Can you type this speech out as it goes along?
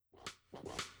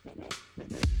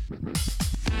You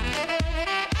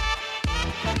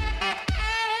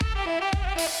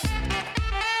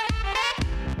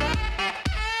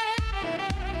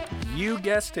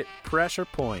guessed it, Pressure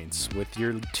Points, with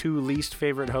your two least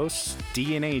favorite hosts,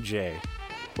 D and AJ.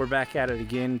 We're back at it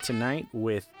again tonight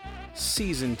with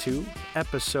Season 2,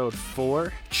 Episode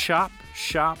 4, Chop,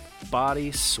 Shop,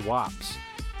 Body Swaps.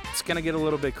 It's going to get a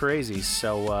little bit crazy,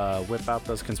 so whip out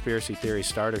those conspiracy theory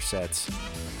starter sets.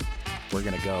 We're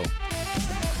going to go.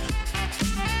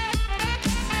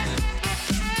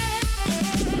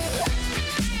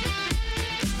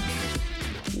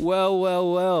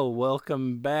 Well,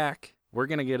 welcome back. We're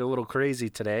going to get a little crazy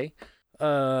today.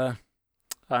 I'm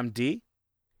D.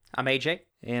 I'm AJ.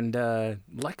 And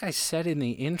like I said in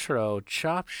the intro,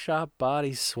 Chop Shop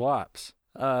Body Swaps.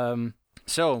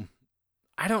 So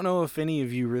I don't know if any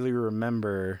of you really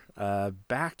remember,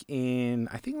 back in,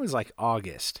 I think it was like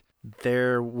August,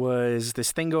 there was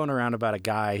this thing going around about a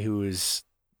guy who was,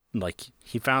 like,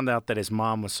 he found out that his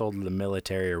mom was sold to the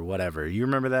military or whatever. You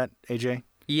remember that, AJ?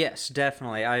 Yes,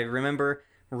 definitely. I remember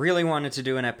really wanted to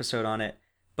do an episode on it,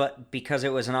 but because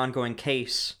it was an ongoing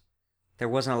case, there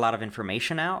wasn't a lot of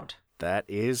information out. That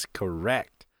is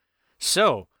correct.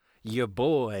 So, your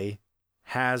boy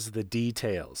has the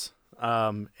details.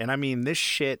 And I mean, this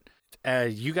shit,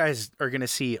 you guys are going to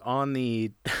see on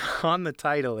the on the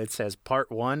title, it says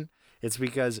Part 1. It's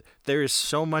because there is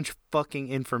so much fucking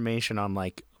information on,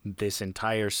 like, this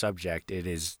entire subject.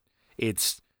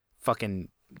 It's fucking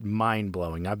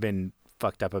mind-blowing. I've been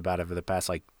fucked up about it for the past,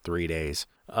 like, 3 days.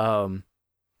 So,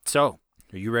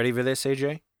 are you ready for this,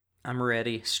 AJ? I'm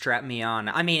ready. Strap me on.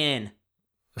 I mean in.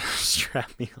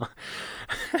 Strap me on.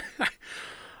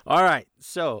 All right.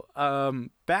 So,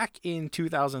 back in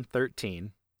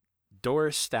 2013,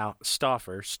 Doris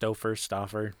Stauffer,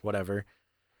 whatever,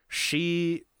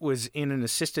 she was in an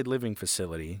assisted living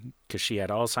facility because she had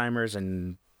Alzheimer's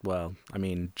and, well, I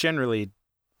mean, generally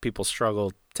people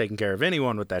struggle taking care of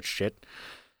anyone with that shit.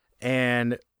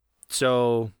 And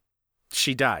so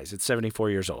she dies at 74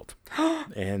 years old.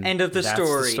 And end of the that's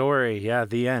story. The story. Yeah,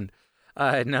 the end.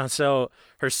 No, so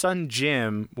her son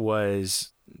Jim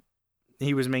was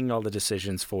making all the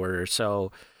decisions for her.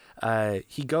 So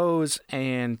he goes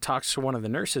and talks to one of the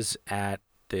nurses at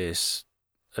this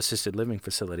assisted living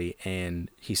facility, and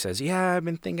he says, yeah, I've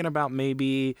been thinking about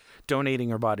maybe donating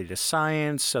her body to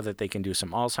science so that they can do some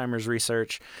Alzheimer's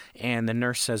research. And the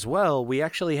nurse says, well, we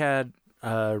actually have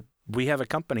a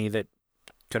company that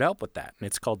could help with that, and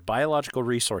it's called Biological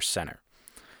Resource Center.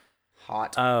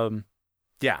 Hot.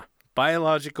 Yeah,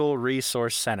 Biological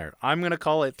Resource Center. I'm going to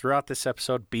call it throughout this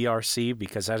episode BRC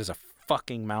because that is a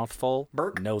fucking mouthful.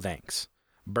 Burke? No thanks.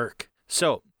 Burke.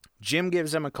 So Jim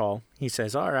gives them a call. He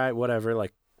says, all right, whatever,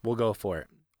 like, we'll go for it.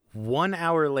 1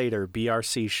 hour later,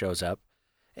 BRC shows up,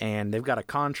 and they've got a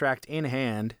contract in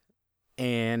hand,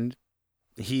 and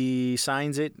he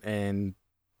signs it, and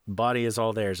body is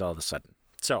all theirs all of a sudden.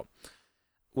 So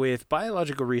with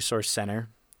Biological Resource Center,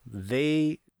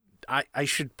 I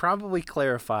should probably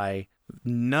clarify,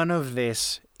 none of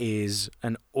this is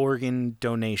an organ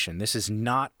donation. This is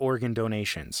not organ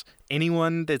donations.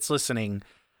 Anyone that's listening,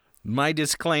 my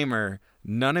disclaimer,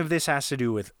 none of this has to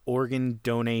do with organ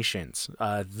donations.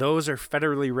 Those are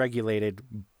federally regulated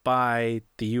by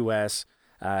the U.S.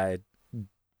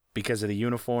 Because of the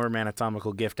Uniform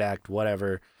Anatomical Gift Act,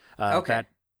 whatever. Okay. That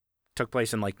took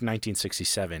place in like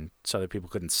 1967 so that people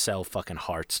couldn't sell fucking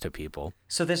hearts to people.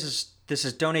 So this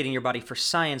is donating your body for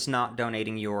science, not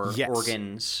donating your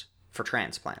organs for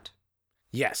transplant.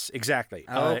 Yes, exactly.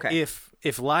 Oh, okay.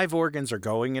 If live organs are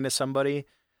going into somebody,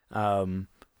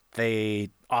 they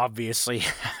obviously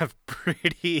have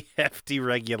pretty hefty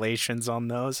regulations on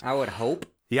those. I would hope.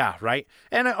 Yeah, right?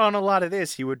 And on a lot of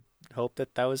this, you would hope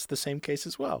that was the same case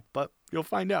as well, but you'll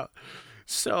find out.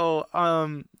 So,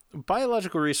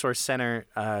 Biological Resource Center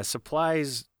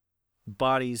supplies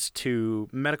bodies to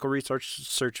medical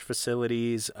research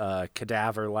facilities,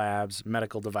 cadaver labs,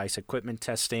 medical device equipment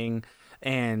testing,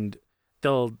 and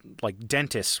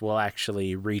dentists will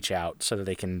actually reach out so that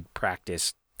they can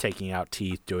practice taking out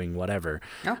teeth, doing whatever.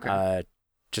 Okay.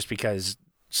 Just because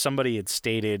somebody had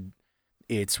stated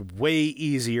it's way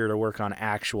easier to work on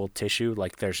actual tissue,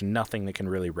 like there's nothing that can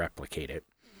really replicate it.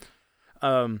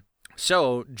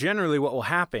 So generally what will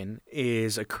happen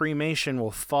is a cremation will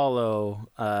follow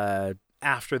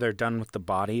after they're done with the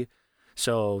body.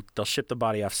 So they'll ship the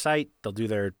body off site, they'll do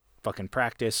their fucking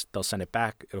practice, they'll send it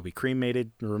back, it'll be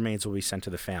cremated, the remains will be sent to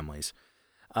the families.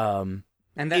 And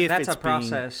that's a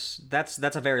process, that's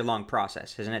a very long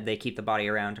process, isn't it? They keep the body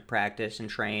around to practice and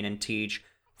train and teach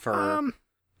for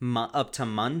up to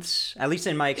months. At least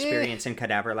in my experience in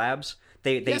cadaver labs,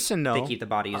 they Yes and no. they keep the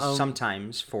bodies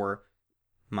sometimes for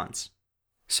months.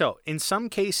 So in some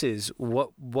cases,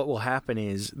 what will happen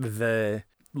is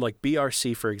like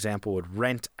BRC, for example, would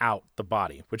rent out the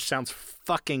body, which sounds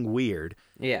fucking weird.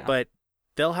 Yeah. But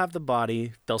they'll have the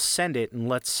body, they'll send it, and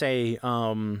let's say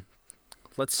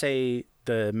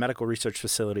the medical research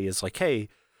facility is like, hey,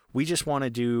 we just want to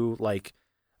do like,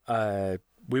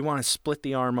 we want to split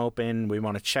the arm open, we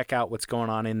want to check out what's going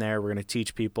on in there, we're going to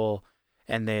teach people,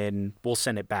 and then we'll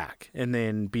send it back. And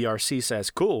then BRC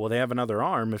says, cool, well, they have another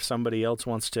arm. If somebody else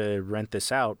wants to rent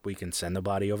this out, we can send the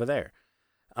body over there.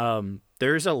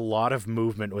 There's a lot of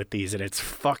movement with these, and it's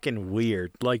fucking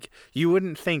weird. Like, you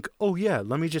wouldn't think, oh, yeah,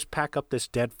 let me just pack up this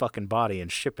dead fucking body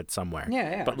and ship it somewhere.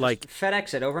 Yeah. But, just like,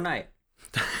 FedEx it overnight.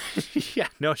 yeah,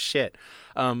 no shit.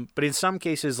 But in some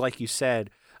cases, like you said,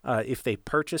 if they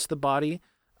purchase the body,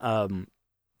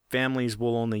 families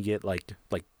will only get, like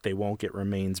they won't get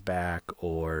remains back,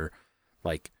 or,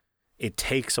 like, it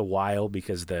takes a while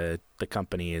because the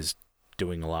company is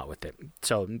doing a lot with it.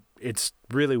 So it's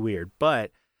really weird.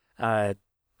 But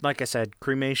like I said,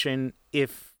 cremation,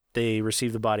 if they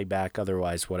receive the body back,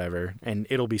 otherwise, whatever, and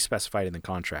it'll be specified in the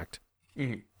contract.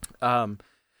 Mm-hmm.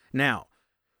 Now,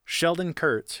 Sheldon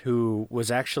Kurtz, who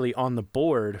was actually on the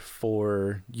board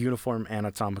for Uniform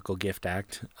Anatomical Gift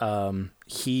Act,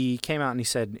 he came out and he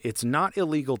said it's not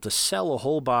illegal to sell a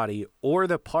whole body or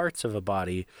the parts of a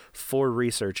body for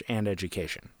research and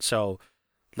education. So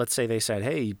let's say they said,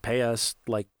 hey, pay us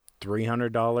like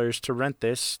 $300 to rent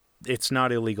this. It's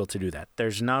not illegal to do that.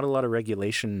 There's not a lot of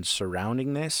regulation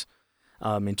surrounding this.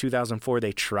 In 2004,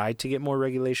 they tried to get more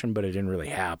regulation, but it didn't really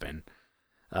happen.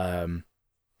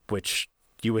 Which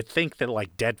you would think that,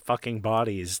 like, dead fucking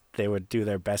bodies, they would do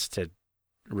their best to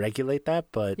regulate that,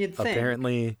 but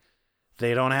apparently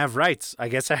they don't have rights. I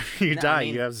guess after you die,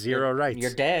 you have zero rights.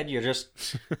 You're dead. You're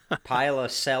just a pile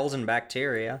of cells and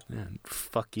bacteria. Yeah,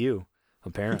 fuck you,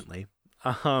 apparently.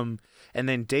 And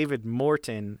then David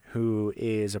Morton, who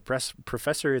is a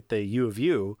professor at the U of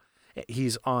U,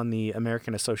 he's on the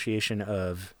American Association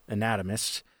of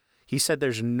Anatomists. He said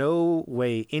there's no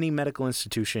way any medical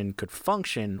institution could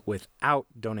function without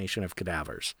donation of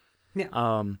cadavers. Yeah.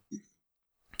 I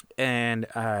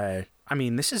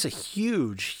mean, this is a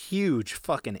huge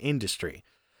fucking industry.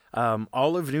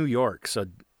 All of New York, so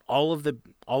all of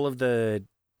the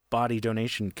body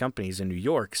donation companies in New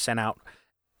York sent out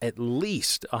at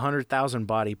least 100,000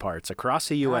 body parts across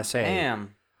the USA.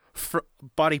 Damn.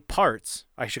 Body parts,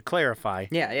 I should clarify.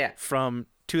 Yeah. From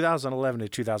 2011 to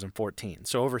 2014.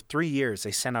 So over 3 years,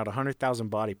 they sent out 100,000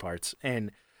 body parts.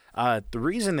 And the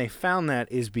reason they found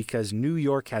that is because New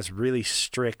York has really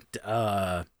strict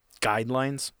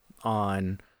guidelines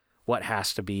on what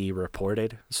has to be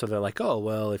reported. So they're like, oh,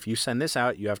 well, if you send this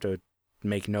out, you have to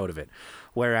make note of it.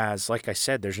 Whereas, like I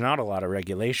said, there's not a lot of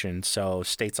regulation. So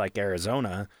states like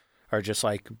Arizona are just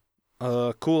like,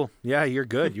 cool. Yeah, you're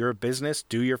good. You're a business.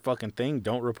 Do your fucking thing.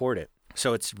 Don't report it.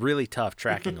 So it's really tough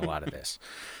tracking a lot of this.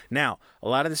 Now, a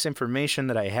lot of this information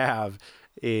that I have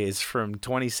is from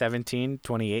 2017,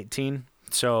 2018.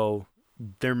 So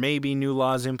there may be new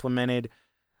laws implemented.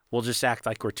 We'll just act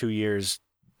like we're 2 years.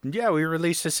 Yeah, we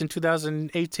released this in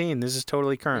 2018. This is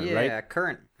totally current, right? Yeah,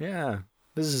 current. Yeah.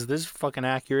 This is fucking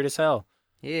accurate as hell.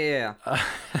 Yeah.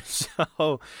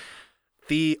 So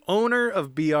the owner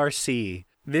of BRC,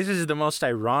 this is the most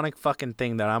ironic fucking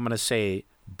thing that I'm going to say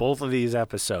both of these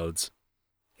episodes.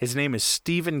 His name is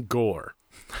Stephen Gore.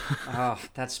 Oh,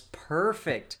 that's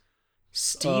perfect.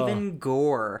 Stephen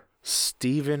Gore.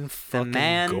 Stephen fucking Gore. The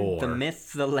man, Gore. the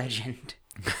myth, the legend.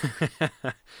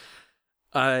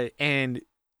 And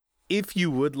if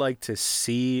you would like to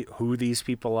see who these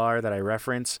people are that I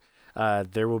reference,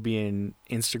 there will be an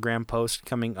Instagram post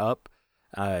coming up.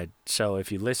 So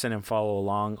if you listen and follow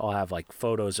along, I'll have like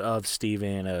photos of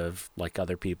Stephen, of like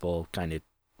other people, kind of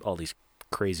all these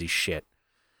crazy shit.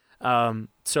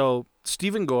 So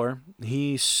Stephen Gore,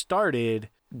 he started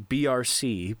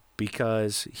BRC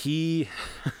because he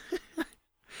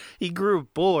grew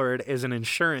bored as an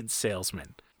insurance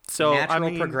salesman. So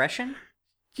Natural progression?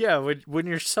 Yeah, when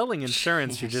you're selling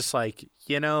insurance, you're just like,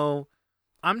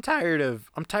 I'm tired of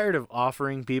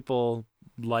offering people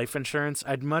life insurance.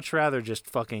 I'd much rather just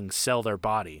fucking sell their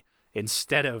body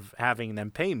instead of having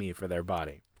them pay me for their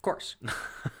body. Of course.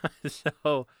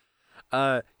 So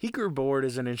he grew bored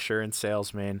as an insurance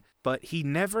salesman, but he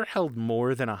never held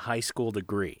more than a high school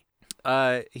degree.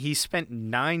 He spent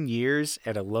 9 years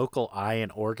at a local eye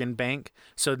and organ bank.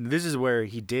 So this is where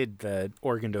he did the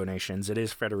organ donations. It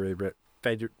is federally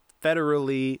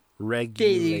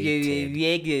regulated.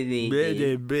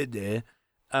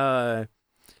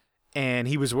 and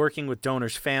he was working with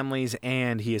donors' families,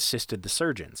 and he assisted the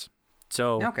surgeons.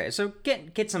 So Okay, so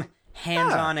get some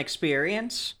hands-on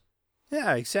experience.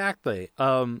 yeah, exactly.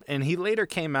 And he later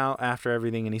came out after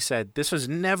everything, and he said, "This was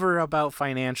never about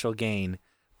financial gain,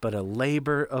 but a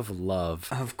labor of love."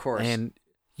 Of course. And,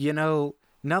 you know,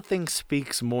 nothing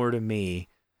speaks more to me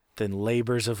than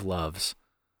labors of loves.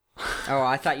 Oh,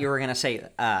 I thought you were gonna say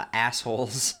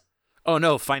assholes. Oh,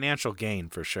 no, financial gain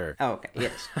for sure. Oh, okay,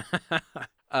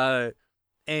 yes.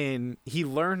 And he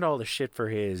learned all the shit for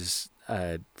his,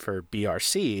 for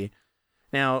BRC.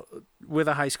 Now, with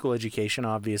a high school education,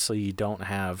 obviously you don't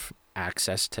have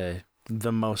access to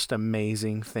the most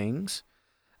amazing things.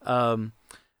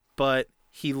 But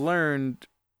he learned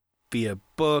via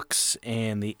books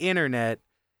and the internet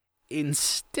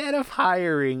instead of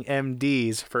hiring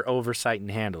MDs for oversight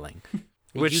and handling.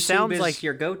 Which YouTube sounds is like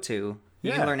your go-to. You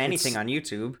Yeah, can learn anything it's- on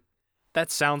YouTube. that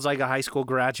sounds like a high school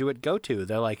graduate go-to.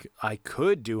 They're like, I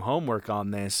could do homework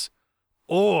on this,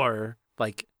 or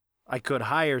like I could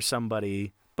hire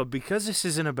somebody, but because this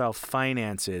isn't about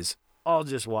finances, I'll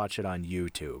just watch it on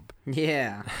YouTube.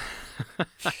 Yeah.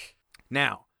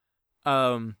 Now,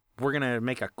 we're going to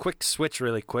make a quick switch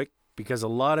really quick because a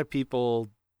lot of people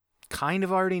kind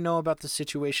of already know about the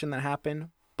situation that happened,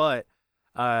 but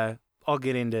I'll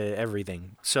get into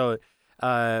everything. So,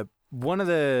 one of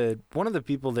the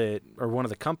people that, or one of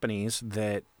the companies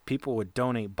that people would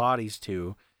donate bodies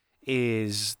to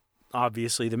is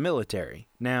obviously the military.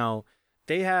 Now,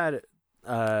 they had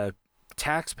a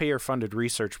taxpayer-funded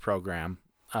research program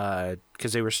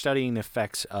because they were studying the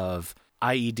effects of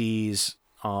IEDs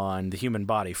on the human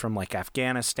body from like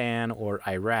Afghanistan or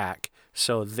Iraq.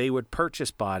 So they would purchase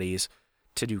bodies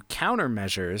to do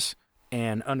countermeasures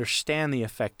and understand the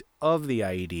effect of the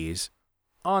IEDs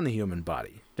on the human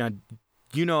body. Now,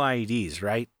 you know IEDs,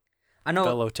 right? I know.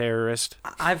 Fellow terrorist.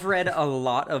 I've read a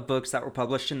lot of books that were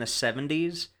published in the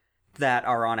 70s that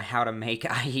are on how to make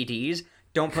IEDs.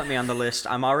 Don't put me on the list.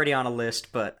 I'm already on a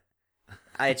list, but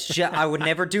I would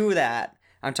never do that.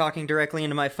 I'm talking directly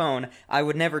into my phone. I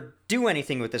would never do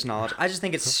anything with this knowledge. I just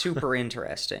think it's super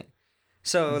interesting.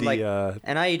 So, The, like,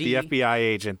 an IED... The FBI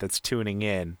agent that's tuning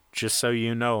in, just so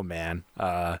you know, man,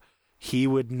 he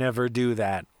would never do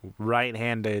that.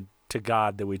 Right-handed to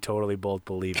God that we totally both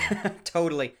believe in.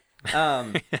 Totally.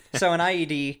 So an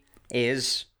IED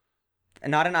is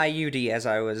not an IUD, as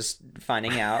I was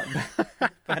finding out,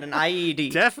 but an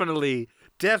IED. Definitely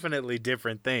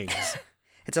different things.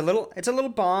 It's a little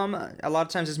bomb. A lot of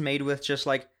times it's made with just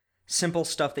like simple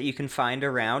stuff that you can find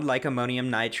around, like ammonium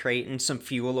nitrate and some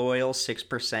fuel oil,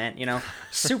 6%, you know,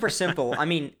 super simple. I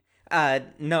mean,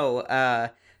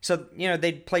 so, you know,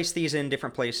 they'd place these in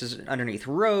different places underneath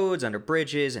roads, under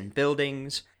bridges and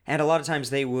buildings. And a lot of times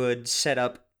they would set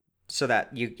up so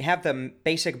that you have the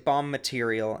basic bomb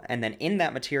material, and then in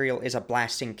that material is a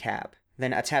blasting cap.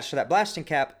 Then attached to that blasting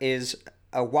cap is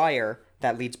a wire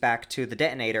that leads back to the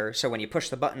detonator. So when you push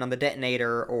the button on the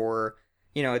detonator, or,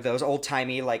 you know, those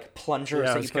old-timey, like,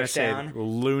 plungers that you push down.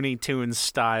 Looney Tunes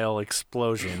style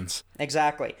explosions.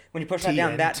 Exactly. When you push that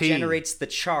down, that TNT. generates the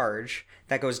charge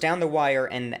that goes down the wire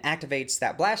and activates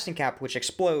that blasting cap, which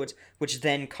explodes, which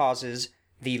then causes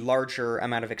the larger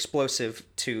amount of explosive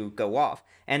to go off.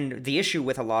 And the issue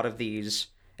with a lot of these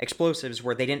explosives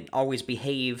were they didn't always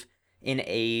behave in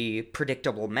a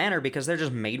predictable manner because they're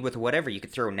just made with whatever. You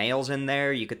could throw nails in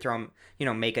there, you could throw, you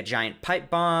know, make a giant pipe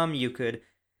bomb, you could,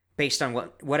 based on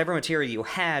whatever material you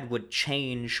had, would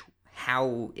change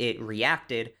how it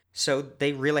reacted. So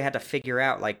they really had to figure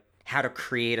out, like, how to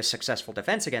create a successful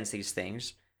defense against these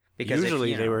things. Because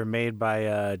Usually if, you they know, were made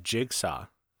by Jigsaw.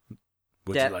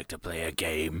 Would That- you like to play a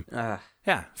game? Uh,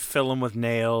 Yeah, fill them with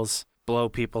nails, blow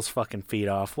people's fucking feet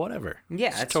off, whatever. yeah,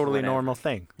 It's a it's totally whatever. normal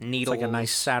thing. Needles. It's like a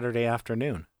nice Saturday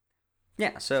afternoon.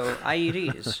 Yeah, so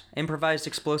IEDs, improvised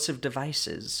explosive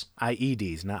devices,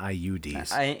 IEDs, not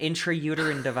IUDs.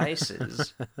 intrauterine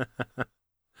devices.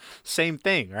 Same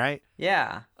thing, right?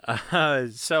 Yeah.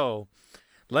 So,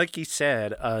 like you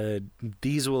said,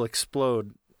 these will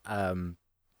explode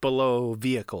below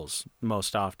vehicles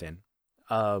most often.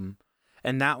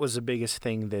 And that was the biggest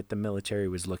thing that the military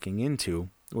was looking into,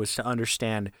 was to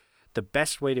understand the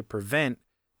best way to prevent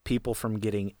people from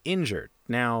getting injured.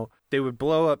 Now, they would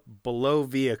blow up below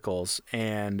vehicles,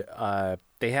 and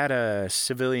they had a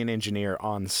civilian engineer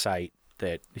on site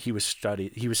that he was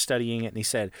studying it, and he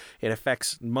said it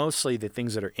affects mostly the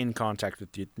things that are in contact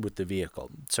with the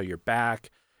vehicle. So your back,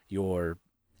 your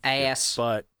Ass.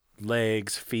 butt,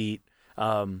 legs, feet,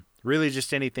 really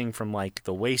just anything from like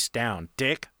the waist down.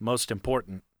 Dick, most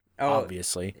important,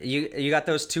 obviously. You got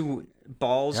those two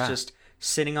balls Yeah. just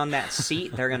sitting on that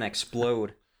seat, they're going to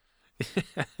explode.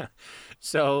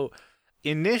 So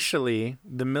initially,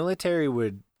 the military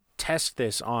would test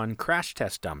this on crash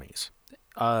test dummies.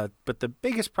 But the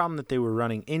biggest problem that they were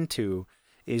running into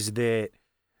is that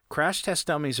crash test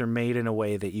dummies are made in a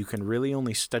way that you can really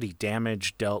only study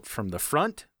damage dealt from the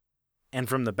front and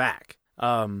from the back,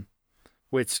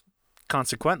 which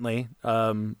consequently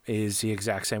is the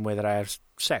exact same way that I have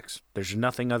sex. There's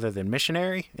nothing other than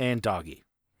missionary and doggy.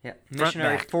 Yeah, Front,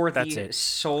 missionary back, for that's the it.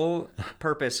 sole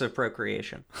purpose of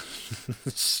procreation.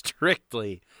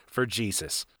 Strictly for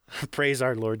Jesus. Praise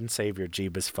our Lord and Savior,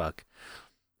 Jeebus fuck.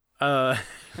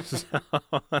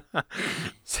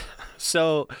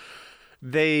 So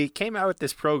they came out with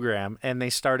this program and they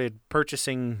started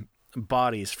purchasing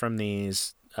bodies from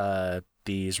these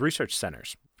research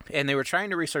centers. And they were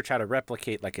trying to research how to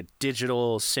replicate like a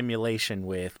digital simulation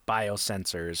with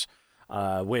biosensors,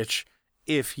 which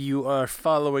if you are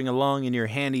following along in your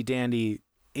handy dandy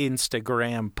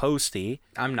Instagram posty,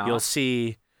 I'm not. you'll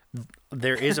see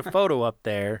there is a photo up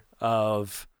there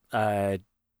of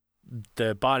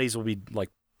the bodies will be like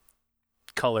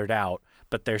colored out,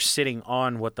 but they're sitting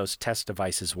on what those test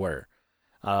devices were.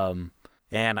 And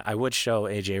I would show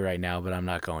AJ right now, but I'm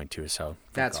not going to, so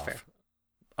That's fuck fair.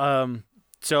 off.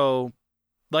 So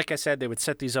like I said, they would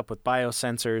set these up with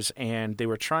biosensors, and they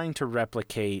were trying to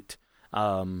replicate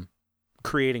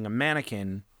creating a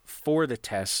mannequin for the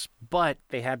tests, but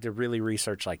they had to really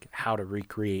research like how to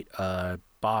recreate a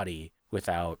body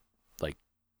without like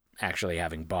actually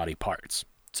having body parts.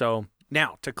 So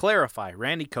now, to clarify,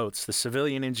 Randy Coates, the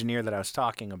civilian engineer that I was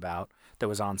talking about that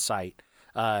was on site,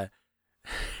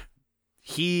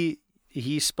 he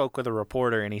spoke with a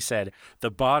reporter and he said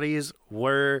the bodies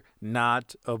were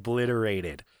not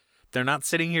obliterated. They're not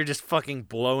sitting here just fucking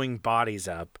blowing bodies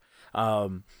up,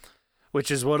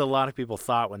 which is what a lot of people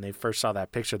thought when they first saw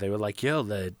that picture. They were like, yo,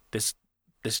 this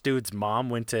dude's mom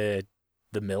went to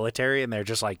the military and they're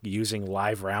just like using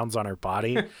live rounds on her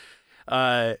body.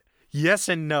 Yes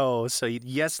and no. So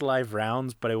yes, live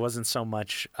rounds, but it wasn't so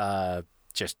much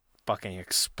just fucking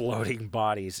exploding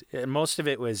bodies. Most of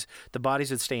it was the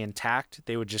bodies would stay intact.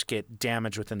 They would just get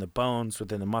damage within the bones,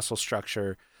 within the muscle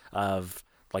structure of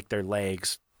like their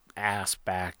legs, ass,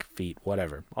 back, feet,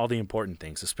 whatever. All the important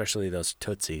things, especially those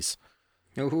tootsies.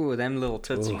 Ooh, them little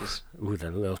tootsies. Ooh,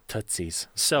 the little tootsies.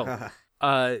 So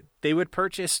they would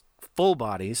purchase full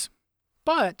bodies,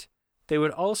 but they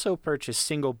would also purchase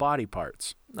single body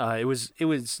parts. It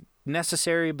was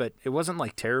necessary, but it wasn't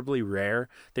like terribly rare.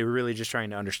 They were really just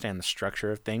trying to understand the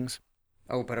structure of things.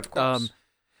 Oh, but of course.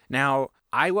 Now,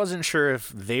 I wasn't sure if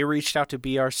they reached out to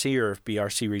BRC or if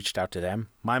BRC reached out to them.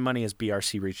 My money is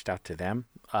BRC reached out to them.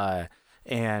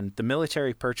 And the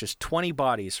military purchased 20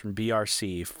 bodies from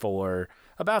BRC for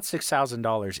about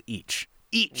 $6,000 each.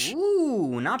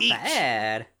 Ooh, not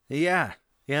bad. Yeah.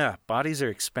 Bodies are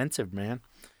expensive, man.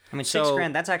 I mean,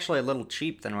 $6,000, that's actually a little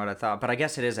cheap than what I thought, but I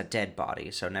guess it is a dead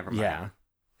body, so never mind. Yeah.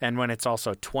 And when it's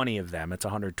also 20 of them, it's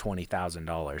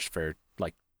 $120,000 for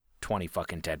like 20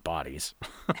 fucking dead bodies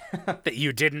that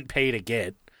you didn't pay to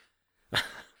get.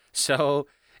 So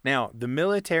now the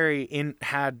military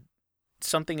had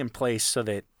something in place so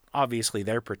that obviously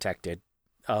they're protected.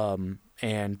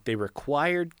 And they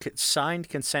required signed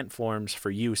consent forms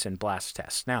for use in blast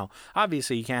tests. Now,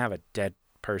 obviously you can't have a dead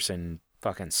person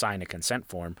fucking sign a consent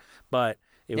form, but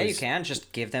you can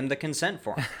just give them the consent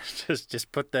form.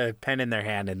 just put the pen in their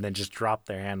hand and then just drop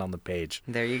their hand on the page.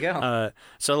 There you go.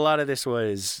 So a lot of this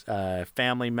was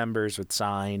family members would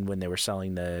sign when they were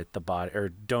selling the body or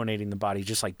donating the body,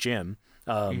 just like Jim.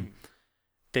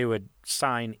 They would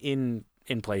sign in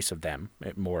place of them,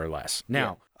 more or less.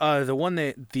 Now,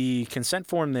 the consent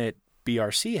form that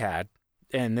BRC had,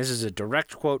 and this is a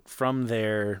direct quote from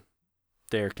their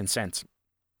consents.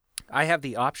 I have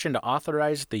the option to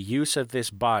authorize the use of this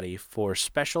body for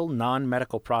special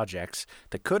non-medical projects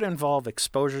that could involve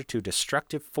exposure to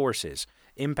destructive forces,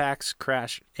 impacts,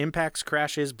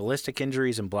 crashes, ballistic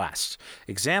injuries, and blasts.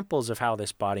 Examples of how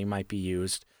this body might be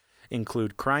used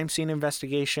include crime scene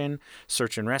investigation,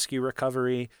 search and rescue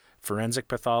recovery, forensic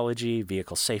pathology,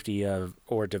 vehicle safety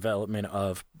or development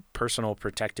of personal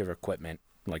protective equipment,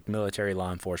 like military,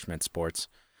 law enforcement, sports.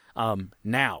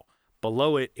 Now,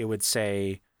 below it would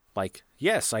say, like,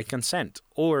 yes, I consent.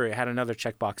 Or it had another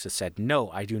checkbox that said, no,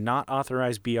 I do not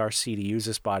authorize BRC to use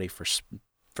this body for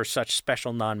such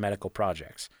special non-medical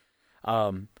projects.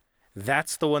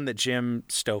 That's the one that Jim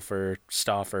Stauffer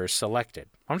selected.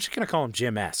 I'm just going to call him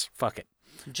Jim S. Fuck it.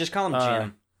 Just call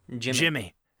him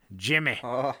Jim. Jimmy.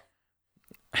 Oh.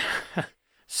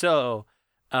 So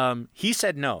he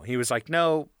said no. He was like,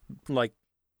 no, like,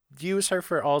 use her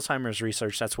for Alzheimer's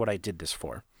research. That's what I did this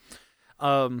for.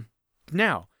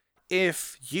 Now,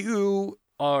 if you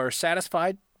are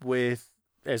satisfied with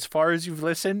as far as you've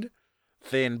listened,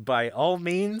 then by all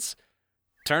means,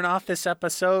 turn off this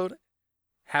episode.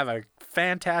 Have a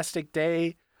fantastic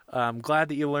day. I'm glad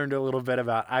that you learned a little bit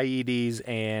about IEDs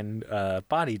and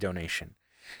body donation.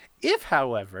 If,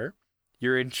 however,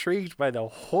 you're intrigued by the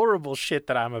horrible shit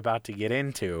that I'm about to get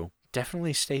into,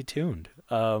 definitely stay tuned.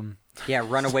 Yeah,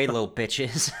 run away, little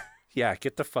bitches. Yeah,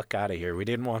 get the fuck out of here. We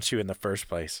didn't want you in the first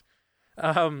place.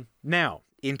 Now,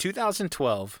 in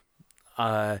 2012,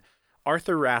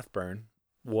 Arthur Rathburn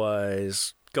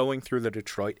was going through the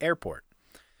Detroit airport.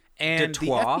 And the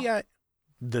FBI...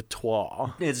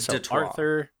 Detroit. It's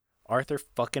Detroit. Arthur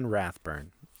fucking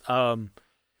Rathburn.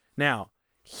 Now,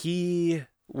 he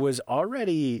was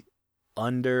already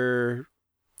under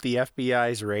the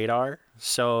FBI's radar,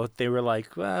 so they were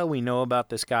like, well, we know about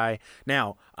this guy.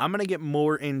 Now, I'm going to get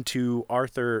more into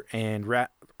Arthur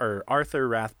Rathburn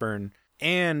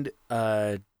and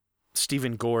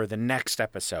Stephen Gore the next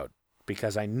episode,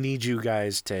 because I need you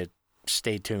guys to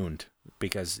stay tuned,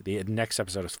 because the next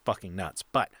episode is fucking nuts.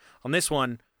 But on this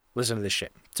one, listen to this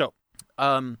shit. So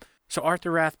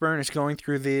Arthur Rathburn is going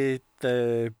through the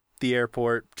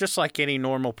airport just like any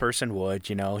normal person would.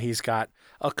 You know, he's got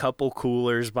a couple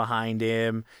coolers behind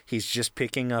him. He's just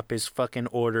picking up his fucking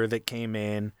order that came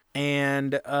in,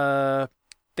 and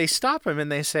they stop him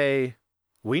and they say,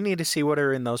 "We need to see what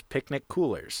are in those picnic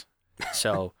coolers."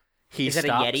 So he Is it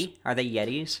stops. a Yeti? Are they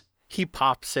Yetis? He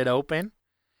pops it open,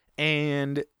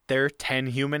 and there are 10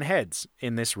 human heads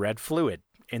in this red fluid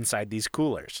inside these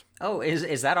coolers. Oh,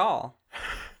 is that all?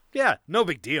 Yeah, no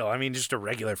big deal. I mean, just a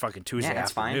regular fucking Tuesday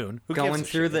afternoon. Who Going gives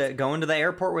a shit? going to the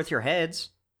airport with your heads.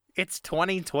 It's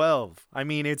 2012. I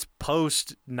mean, it's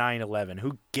post 9/11.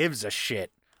 Who gives a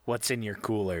shit what's in your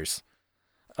coolers?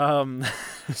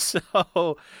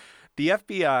 So the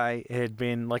FBI had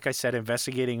been, like I said,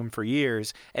 investigating him for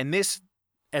years, and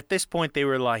at this point they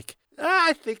were like,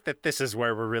 I think that this is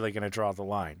where we're really going to draw the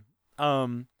line.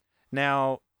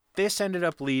 Now, this ended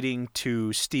up leading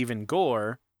to Stephen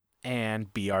Gore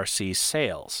and BRC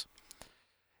sales.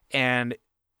 And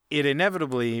it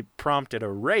inevitably prompted a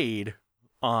raid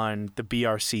on the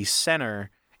BRC Center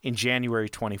in January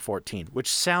 2014,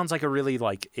 which sounds like a really,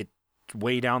 it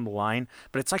way down the line.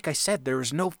 But it's like I said, there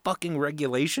was no fucking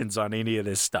regulations on any of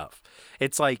this stuff.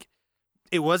 It's like,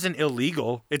 it wasn't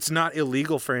illegal. It's not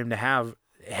illegal for him to have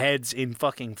heads in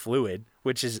fucking fluid,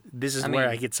 this is where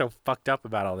I get so fucked up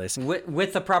about all this.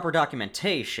 With the proper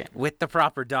documentation. With the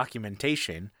proper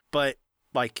documentation. But,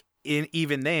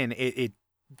 even then,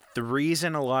 the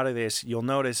reason a lot of this, you'll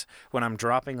notice when I'm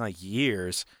dropping,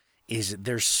 years, is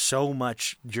there's so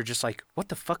much, you're just like, what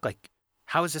the fuck?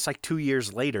 How is this, 2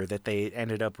 years later that they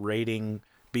ended up raiding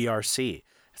BRC?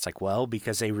 It's well,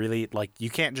 because they really, you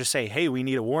can't just say, hey, we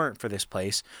need a warrant for this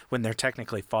place when they're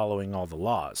technically following all the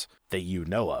laws that you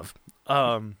know of.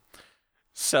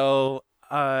 So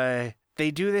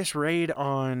they do this raid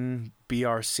on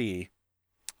BRC,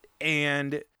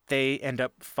 and they end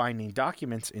up finding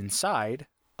documents inside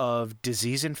of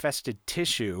disease-infested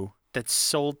tissue that's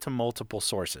sold to multiple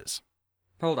sources.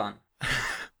 Hold on.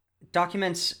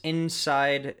 Documents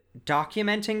inside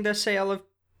documenting the sale of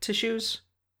tissues?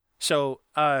 So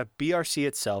BRC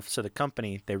itself, so the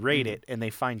company, they raid it, and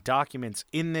they find documents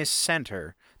in this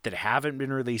center that haven't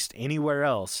been released anywhere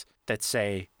else that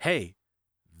say, hey,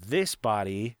 this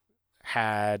body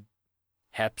had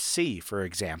Hep C, for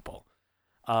example.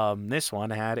 This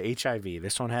one had HIV.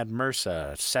 This one had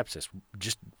MRSA, sepsis,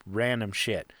 just random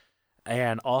shit.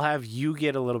 And I'll have you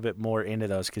get a little bit more into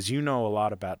those because you know a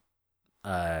lot about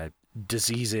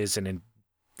diseases and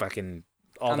fucking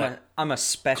all that. I'm a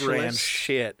specialist. Grand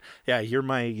shit. Yeah, you're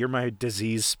my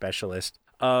disease specialist.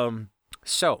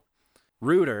 So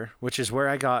Reuter, which is where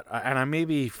I got, and I may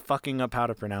be fucking up how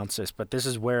to pronounce this, but this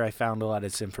is where I found a lot of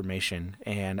this information,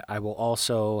 and I will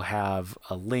also have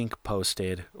a link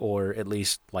posted, or at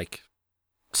least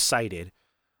cited,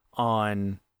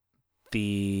 on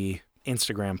the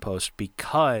Instagram post,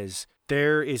 because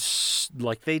there is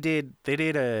they did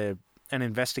an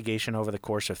investigation over the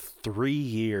course of 3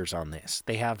 years on this.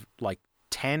 They have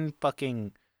 10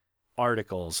 fucking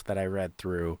articles that I read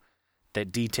through that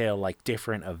detail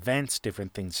different events,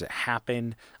 different things that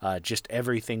happened, just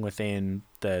everything within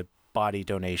the body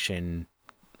donation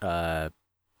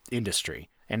industry.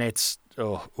 And it's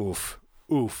oof,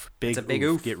 big. It's a big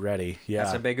oof. Get ready, yeah.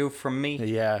 That's a big oof from me.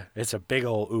 Yeah, it's a big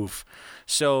old oof.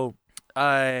 So,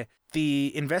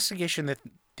 the investigation that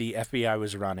the FBI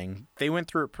was running, they went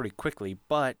through it pretty quickly,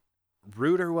 but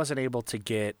Reuter wasn't able to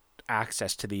get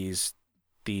access to these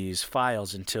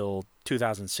files until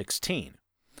 2016.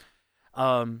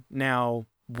 Now,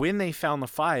 when they found the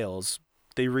files,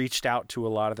 they reached out to a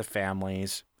lot of the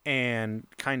families and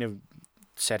kind of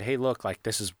said, hey, look, like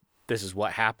this is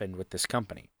what happened with this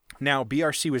company. Now,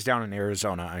 BRC was down in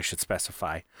Arizona, I should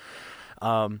specify.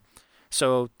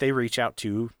 So they reach out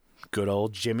to good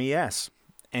old Jimmy S.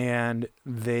 And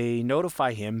they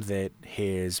notify him that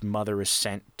his mother is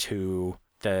sent to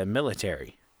the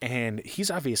military. And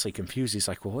he's obviously confused. He's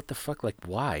like, well, what the fuck? Like,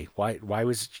 why?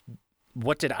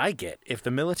 What did I get? If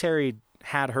the military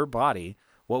had her body,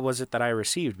 what was it that I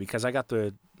received? Because I got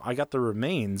the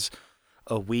remains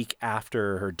a week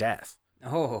after her death.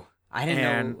 Oh, I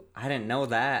didn't know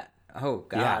that. Oh,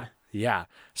 God. Yeah.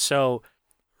 So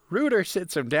Reuter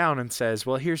sits him down and says,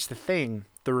 well, here's the thing.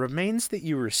 The remains that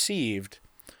you received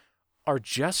are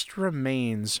just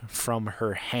remains from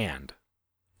her hand.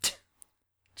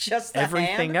 Just the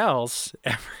everything hand?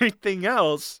 Everything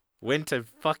else went to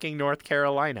fucking North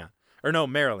Carolina. Or no,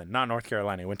 Maryland. Not North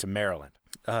Carolina. It went to Maryland.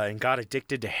 And got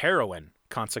addicted to heroin,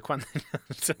 consequently.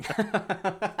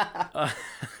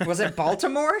 Was it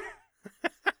Baltimore?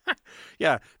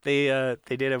 Yeah, they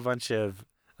did a bunch of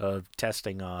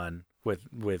testing on with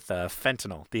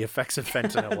fentanyl, the effects of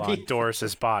fentanyl on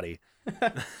Doris's body.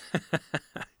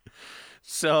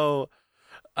 So,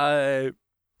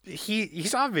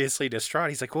 he's obviously distraught.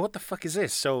 He's like, well, what the fuck is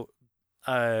this? So,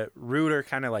 Reuter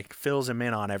kind of like fills him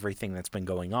in on everything that's been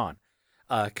going on.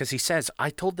 Because he says, I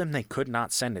told them they could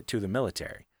not send it to the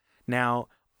military. Now,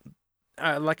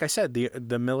 like I said,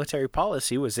 the military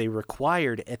policy was they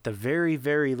required, at the very,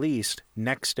 very least,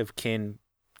 next of kin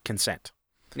consent.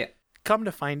 Yeah. Come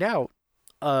to find out,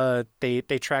 they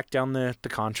tracked down the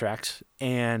contracts,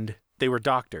 and they were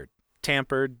doctored,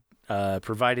 tampered,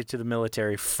 provided to the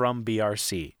military from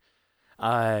BRC.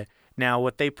 Now,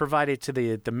 what they provided to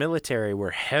the military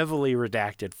were heavily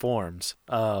redacted forms,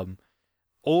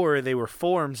 or they were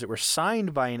forms that were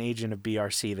signed by an agent of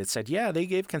BRC that said, yeah, they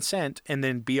gave consent, and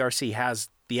then BRC has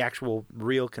the actual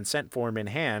real consent form in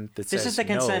hand that says, this is the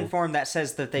consent no, form that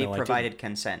says that they provided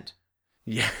consent.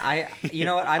 Yeah. You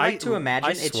know what? I like to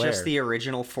imagine it's swear. just the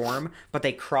original form, but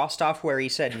they crossed off where he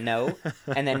said no,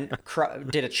 and then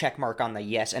did a check mark on the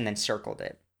yes, and then circled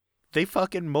it. They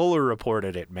fucking Mueller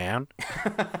reported it, man.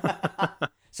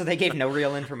 So they gave no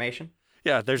real information?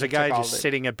 Yeah, there's a guy just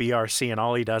sitting at BRC, and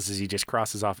all he does is he just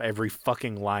crosses off every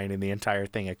fucking line in the entire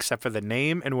thing, except for the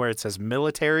name and where it says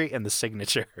military and the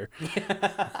signature.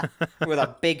 With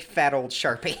a big fat old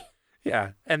Sharpie.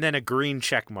 Yeah, and then a green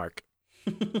check mark.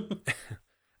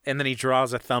 And then he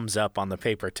draws a thumbs up on the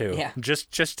paper, too. Yeah.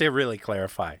 Just to really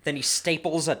clarify. Then he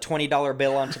staples a $20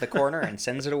 bill onto the corner and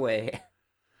sends it away.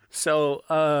 So,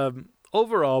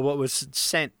 overall, what was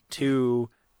sent to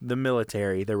the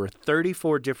military, there were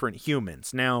 34 different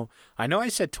humans. Now, I know I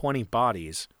said 20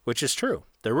 bodies, which is true.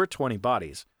 There were 20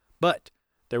 bodies, but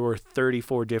there were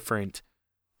 34 different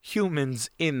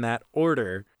humans in that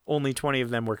order. Only 20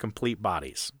 of them were complete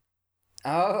bodies.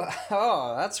 Oh,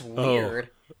 that's weird.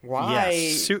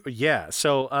 Why? Yeah.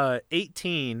 So,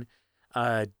 18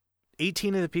 of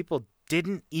the people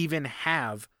didn't even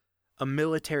have a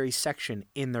military section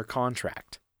in their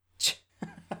contract.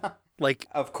 Like,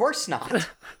 of course not.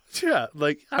 Yeah,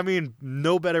 like, I mean,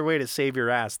 no better way to save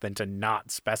your ass than to not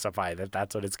specify that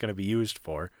that's what it's going to be used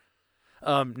for.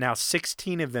 Now,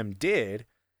 16 of them did,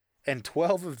 and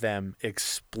 12 of them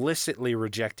explicitly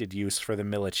rejected use for the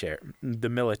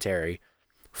military.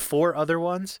 4 other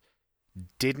ones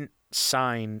didn't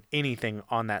sign anything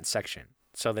on that section.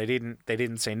 So they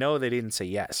didn't say no, they didn't say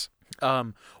yes.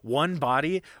 One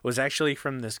body was actually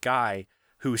from this guy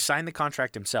who signed the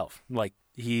contract himself. Like,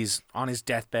 he's on his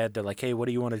deathbed. They're like, hey, what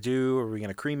do you want to do? Are we going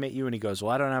to cremate you? And he goes,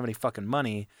 well, I don't have any fucking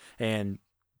money. And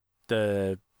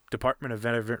the Department of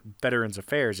Veterans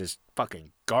Affairs is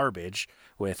fucking garbage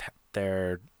with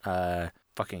their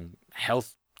fucking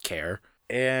health care.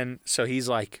 And so he's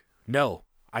like, no,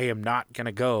 I am not going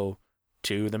to go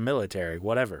to the military.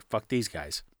 Whatever. Fuck these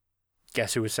guys.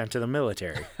 Guess who was sent to the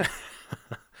military?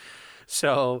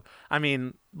 So, I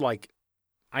mean, like,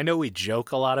 I know we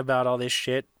joke a lot about all this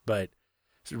shit, but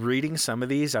reading some of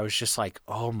these, I was just like,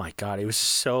 oh my God, it was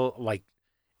so, like,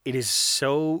 it is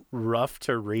so rough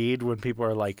to read when people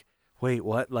are like, wait,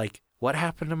 what? Like, what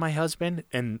happened to my husband?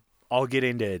 And I'll get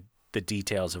into the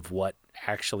details of what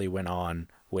actually went on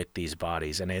with these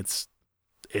bodies, and it's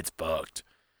bugged.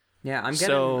 Yeah,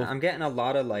 I'm getting a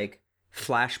lot of, like,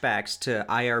 flashbacks to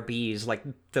IRBs, like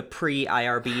the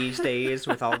pre-IRBs days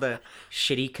with all the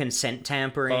shitty consent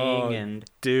tampering and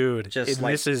dude, just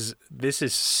like, this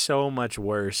is so much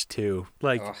worse too.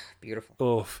 Like, beautiful.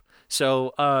 Oof.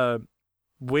 So,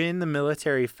 when the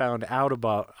military found out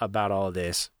about all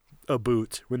this,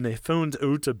 when they found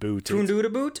out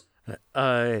about it,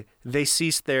 They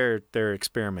ceased their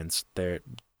experiments.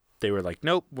 They were like,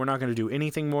 nope, we're not going to do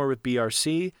anything more with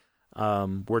BRC.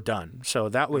 We're done. So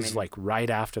that was like right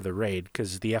after the raid,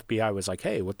 because the FBI was like,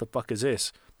 hey, what the fuck is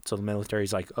this? So the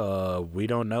military's like, we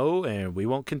don't know, and we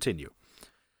won't continue.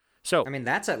 So I mean,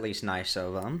 that's at least nice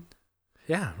of them.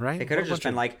 Yeah, right. They could have just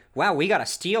been like, wow, we got a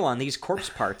steal on these corpse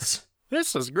parts.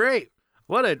 This is great.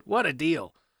 What a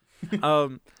deal.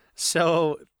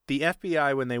 So the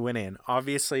FBI, when they went in,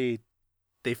 obviously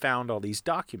they found all these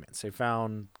documents. They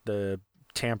found the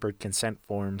tampered consent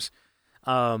forms.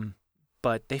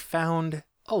 But they found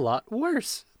a lot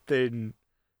worse than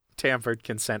tampered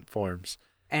consent forms.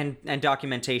 And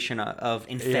documentation of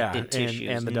infected tissues.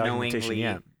 And the documentation,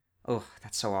 knowingly. Oh,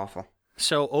 that's so awful.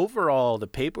 So overall, the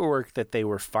paperwork that they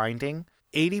were finding,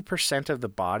 80% of the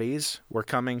bodies were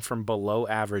coming from below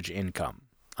average income.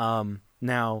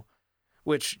 Now,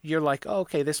 which you're like, oh,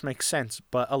 okay, this makes sense.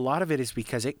 But a lot of it is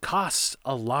because it costs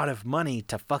a lot of money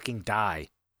to fucking die.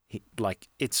 Like,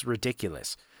 it's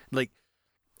ridiculous. Like,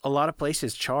 a lot of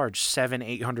places charge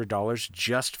 $700-800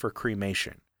 just for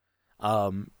cremation.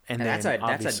 And that's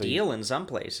a deal in some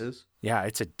places. Yeah,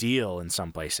 it's a deal in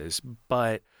some places.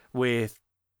 But with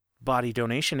body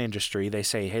donation industry, they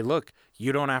say, hey, look,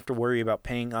 you don't have to worry about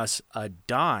paying us a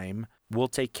dime. We'll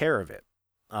take care of it.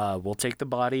 We'll take the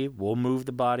body. We'll move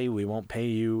the body. We won't pay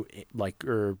you,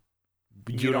 or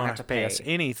you don't have to pay us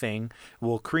anything.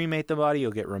 We'll cremate the body.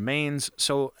 You'll get remains.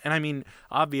 So, and I mean,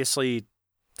 obviously,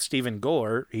 Stephen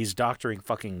Gore, he's doctoring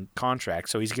fucking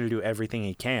contracts, so he's going to do everything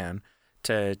he can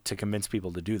to convince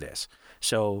people to do this.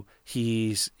 So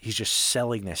he's just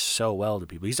selling this so well to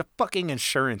people. He's a fucking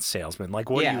insurance salesman. Like,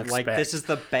 what do you expect? Like, this is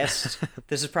the best.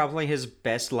 This is probably his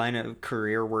best line of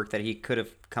career work that he could have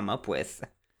come up with.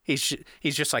 He's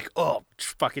just like, oh,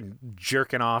 fucking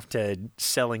jerking off to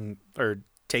selling or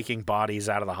taking bodies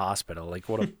out of the hospital. Like,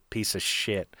 what a piece of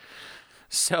shit.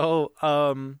 So,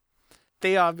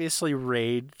 they obviously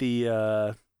raid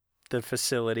the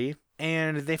facility,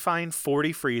 and they find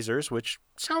 40 freezers, which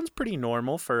sounds pretty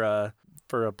normal for a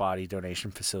body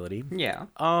donation facility. Yeah.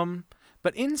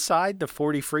 But inside the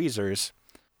 40 freezers,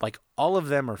 like, all of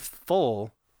them are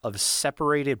full of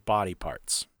separated body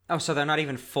parts. Oh, so they're not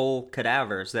even full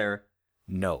cadavers. They're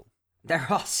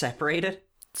all separated?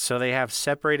 So they have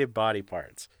separated body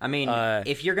parts. I mean,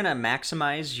 if you're gonna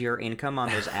maximize your income on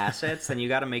those assets, then you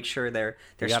got to make sure they're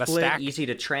split, easy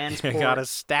to transport. You gotta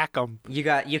stack them. You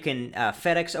can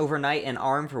FedEx overnight an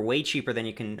arm for way cheaper than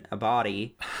you can a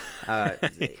body.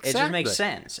 Exactly. It just makes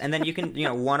sense. And then you can,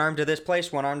 one arm to this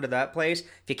place, one arm to that place.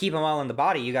 If you keep them all in the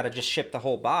body, you got to just ship the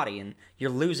whole body, and you're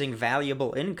losing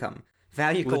valuable income,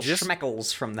 valuable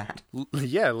schmeckles from that.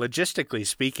 Yeah, logistically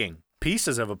speaking.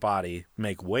 Pieces of a body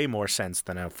make way more sense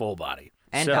than a full body.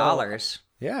 And dollars.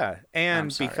 Yeah.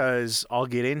 And because I'll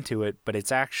get into it, but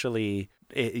it's actually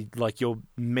like you'll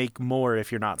make more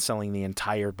if you're not selling the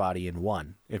entire body in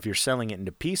one. If you're selling it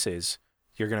into pieces,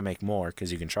 you're going to make more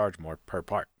because you can charge more per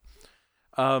part.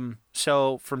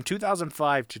 So from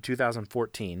 2005 to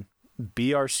 2014,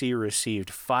 BRC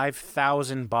received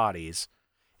 5,000 bodies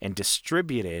and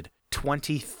distributed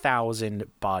 20,000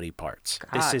 body parts.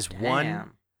 This is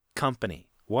one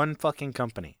fucking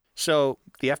company. So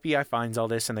the FBI finds all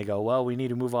this and they go, well, we need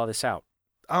to move all this out.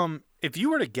 If you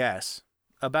were to guess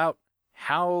about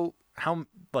how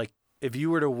like, if you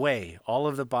were to weigh all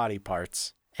of the body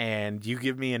parts and you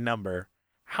give me a number,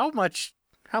 how much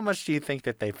do you think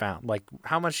that they found? Like,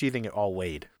 how much do you think it all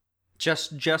weighed?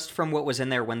 Just from what was in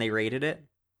there when they raided it?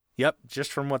 Yep,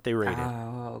 just from what they raided.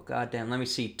 Oh, goddamn. Let me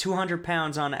see. 200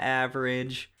 pounds on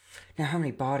average. Now, how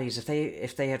many bodies?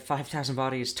 If they had 5,000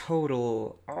 bodies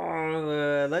total,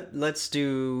 let's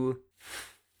do,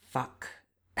 a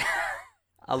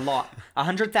lot.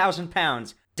 100,000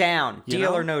 pounds down.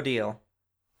 Deal or no deal?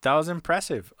 That was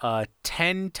impressive.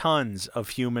 10 tons of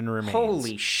human remains.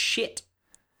 Holy shit!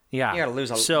 Yeah, you gotta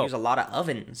use a lot of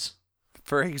ovens.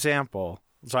 For example,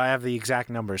 so I have the exact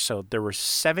numbers. So there were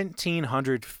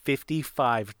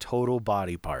 1,755 total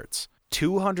body parts,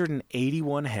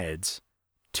 281 heads.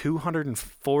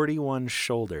 241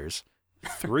 shoulders,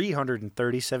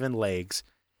 337 legs,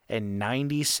 and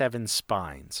 97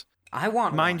 spines.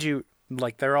 Mind you,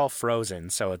 like, they're all frozen,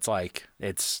 so it's like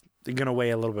it's gonna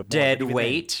weigh a little bit more. Dead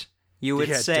weight, you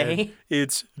would say.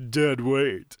 It's dead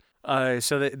weight.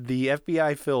 So the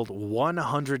FBI filled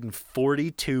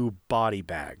 142 body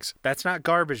bags. That's not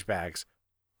garbage bags.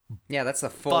 Yeah, that's the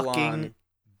full-on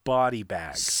body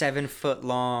bags. 7-foot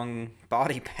long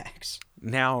body bags.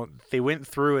 Now, they went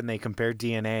through and they compared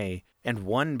DNA, and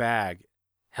one bag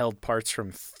held parts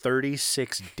from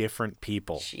 36 different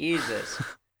people. Jesus.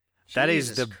 That is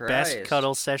Jesus the best Christ.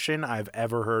 cuddle session I've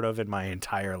ever heard of in my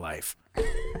entire life.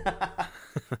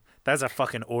 That's a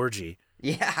fucking orgy.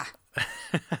 Yeah.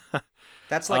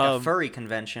 That's like a furry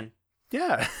convention.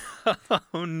 Yeah.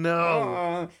 Oh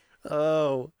no.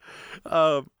 Oh.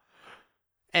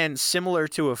 And similar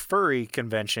to a furry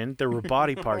convention, there were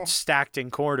body parts stacked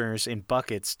in corners in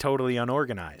buckets, totally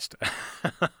unorganized.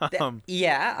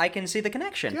 Yeah, I can see the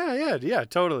connection. Yeah,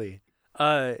 totally.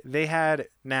 They had,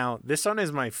 now, this one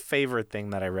is my favorite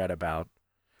thing that I read about,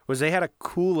 was they had a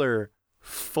cooler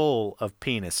full of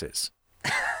penises.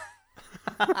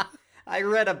 I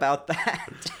read about that.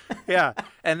 Yeah,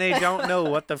 and they don't know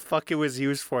what the fuck it was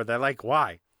used for. They're like,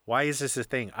 why? Why is this a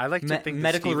thing? I like to think that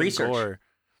medical Stephen research. Gore,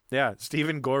 yeah,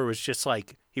 Stephen Gore was just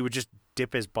like, he would just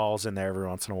dip his balls in there every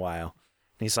once in a while.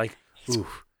 And he's like, ooh.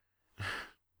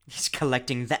 He's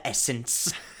collecting the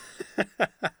essence.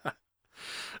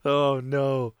 Oh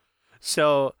no.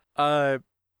 So,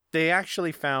 they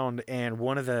actually found, and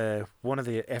one of the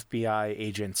FBI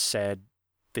agents said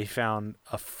they found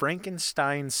a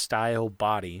Frankenstein-style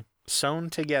body sewn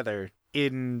together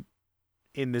in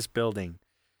this building,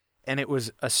 and it was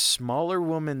a smaller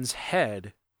woman's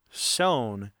head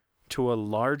sewn to a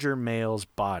larger male's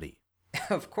body.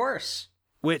 Of course.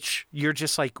 Which you're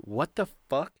just like, what the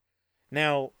fuck?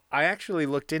 Now, I actually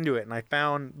looked into it, and I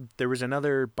found there was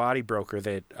another body broker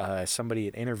that somebody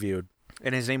had interviewed,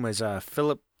 and his name was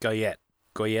Philip Guyet.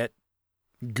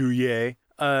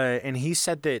 And he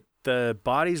said that the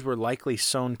bodies were likely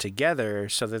sewn together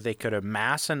so that they could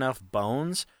amass enough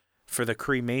bones for the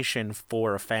cremation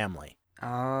for a family.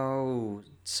 Oh,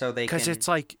 so they can... Because it's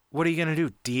like, what are you going to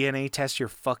do? DNA test your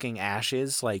fucking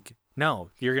ashes? Like,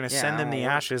 no, you're going to send them the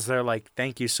ashes. They're like,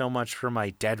 thank you so much for my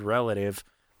dead relative.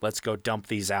 Let's go dump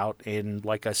these out in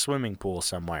like a swimming pool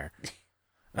somewhere.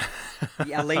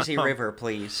 Yeah, lazy river,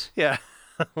 please. Yeah,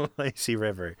 lazy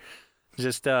river.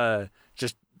 Just try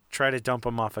to dump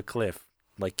them off a cliff,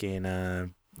 like in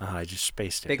I just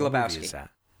spaced it. Big What movie Lebowski. is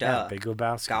that? Duh. Yeah, Big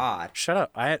Lebowski. God. Shut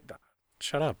up.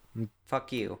 Shut up.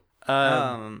 Fuck you.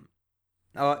 Um,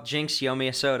 Oh, Jinx, you owe me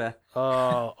a soda.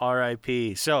 Oh,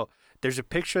 R.I.P. So there's a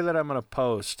picture that I'm gonna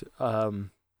post.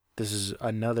 This is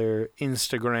another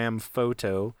Instagram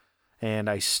photo, and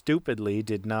I stupidly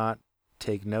did not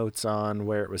take notes on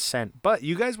where it was sent. But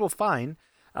you guys will find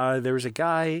there was a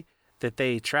guy that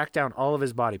they tracked down all of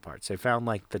his body parts. They found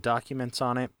like the documents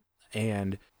on it,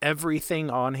 and everything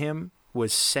on him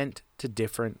was sent to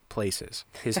different places.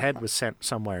 His head was sent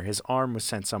somewhere. His arm was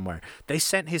sent somewhere. They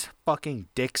sent his fucking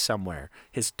dick somewhere.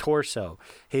 His torso,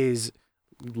 his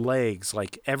legs,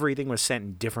 like everything was sent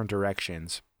in different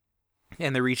directions.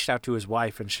 And they reached out to his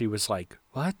wife, and she was like,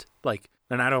 what? Like,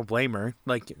 and I don't blame her.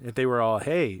 Like, if they were all,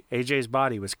 hey, AJ's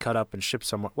body was cut up and shipped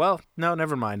somewhere. Well, no,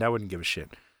 never mind. I wouldn't give a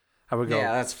shit. I would go,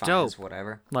 yeah, that's fine. dope. It's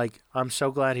whatever. Like, I'm so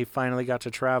glad he finally got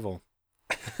to travel.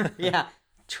 Yeah,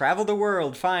 travel the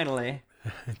world, finally.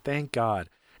 Thank God.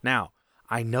 Now,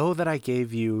 I know that I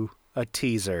gave you a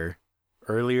teaser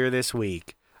earlier this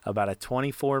week about a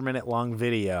 24-minute long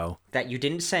video That you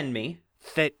didn't send me.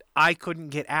 that I couldn't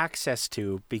get access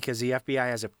to because the FBI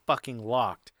has it fucking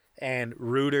locked, and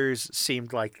Reuters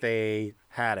seemed like they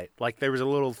had it. Like, there was a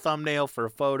little thumbnail for a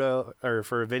photo or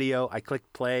for a video. I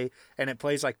clicked play, and it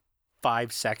plays like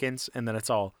 5 seconds, and then it's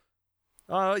all,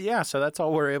 oh yeah, so that's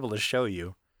all we're able to show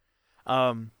you.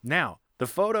 Now, the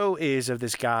photo is of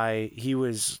this guy. He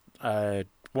was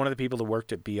one of the people that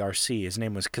worked at BRC. His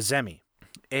name was Kazemi.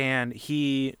 And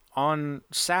he, on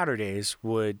Saturdays,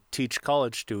 would teach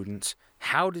college students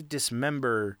how to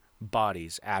dismember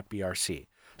bodies at BRC.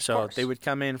 So they would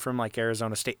come in from like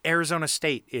Arizona State. Arizona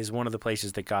State is one of the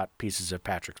places that got pieces of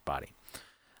Patrick's body.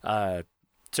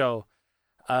 So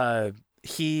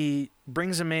he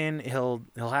brings them in. He'll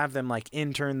have them like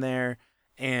intern there,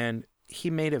 and he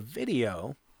made a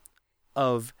video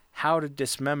of how to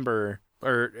dismember,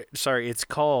 it's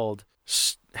called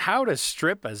How to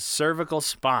Strip a Cervical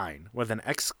Spine with an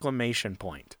exclamation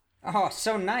point. Oh,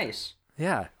 so nice.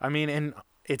 Yeah, I mean, and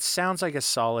it sounds like a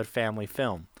solid family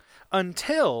film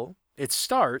until it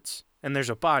starts and there's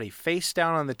a body face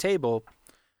down on the table,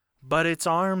 but its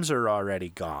arms are already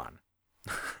gone.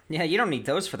 Yeah, you don't need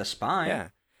those for the spine. Yeah.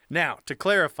 Now, to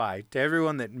clarify, to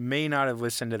everyone that may not have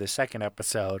listened to the second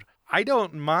episode, I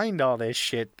don't mind all this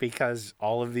shit because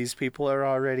all of these people are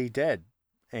already dead.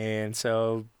 And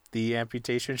so the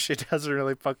amputation shit doesn't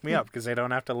really fuck me up because they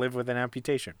don't have to live with an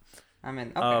amputation. I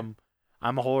mean, okay.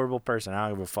 I'm a horrible person. I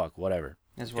don't give a fuck. Whatever.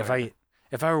 It's whatever.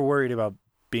 If I were worried about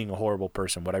being a horrible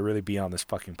person, would I really be on this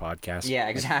fucking podcast? Yeah,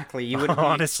 exactly. You would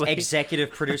Honestly. be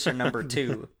executive producer number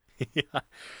 2.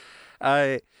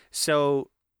 Yeah. So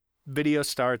video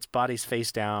starts, body's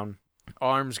face down.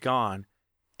 arm's gone,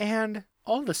 and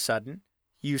all of a sudden,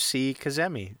 you see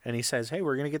Kazemi, and he says, "Hey,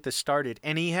 we're gonna get this started,"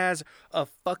 and he has a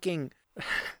fucking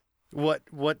what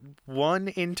one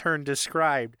intern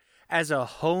described as a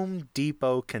Home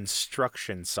Depot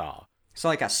construction saw. So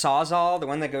like a Sawzall, the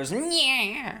one that goes,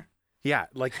 yeah. Yeah,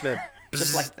 like the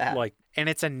Just like that. And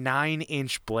it's a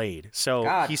 9-inch blade. So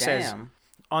God he damn. says,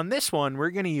 on this one,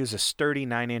 we're going to use a sturdy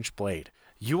 9-inch blade.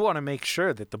 You want to make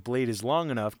sure that the blade is long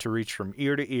enough to reach from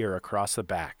ear to ear across the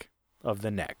back of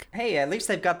the neck. Hey, at least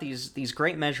they've got these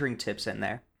great measuring tips in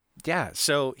there. Yeah,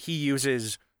 so he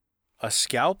uses a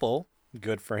scalpel,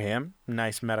 good for him,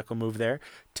 nice medical move there,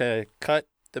 to cut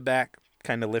the back,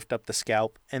 kind of lift up the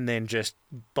scalp, and then just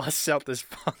busts out this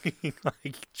fucking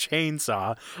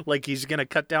chainsaw, like he's gonna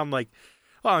cut down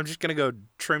I'm just gonna go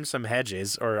trim some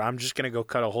hedges, or I'm just gonna go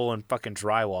cut a hole in fucking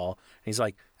drywall. And he's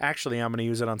like, actually, I'm gonna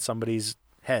use it on somebody's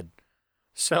head.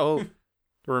 So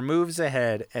removes the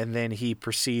head, and then he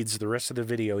proceeds the rest of the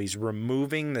video. He's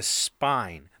removing the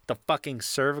spine, the fucking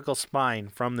cervical spine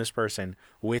from this person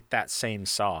with that same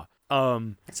saw.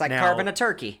 It's like carving a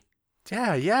turkey.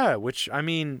 Yeah, which, I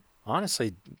mean,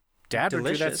 honestly, Dad would do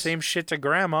that Delicious. same shit to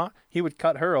Grandma. He would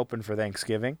cut her open for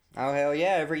Thanksgiving. Oh, hell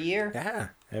yeah, every year. Yeah,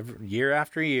 year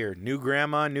after year. New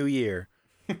Grandma, new year.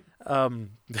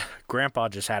 Grandpa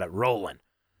just had it rolling.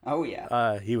 Oh,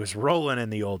 yeah. He was rolling in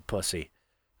the old pussy.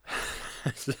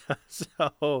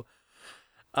 So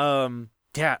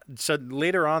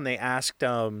later on they asked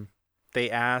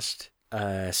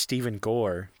Stephen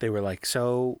Gore, they were like,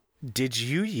 so did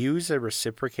you use a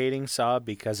reciprocating saw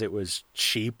because it was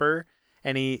cheaper?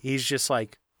 And he's just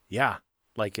like, yeah,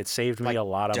 like it saved me a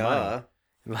lot of money.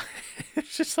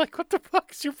 It's just like, what the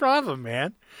fuck is your problem,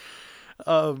 man?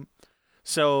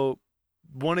 So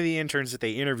one of the interns that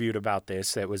they interviewed about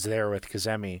this that was there with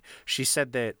Kazemi, she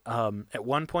said that at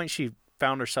one point she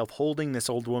found herself holding this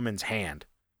old woman's hand.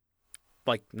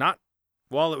 Like, not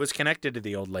while it was connected to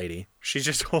the old lady. She's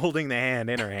just holding the hand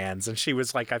in her hands. And she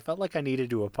was like, I felt like I needed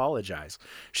to apologize.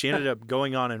 She ended up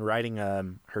going on and writing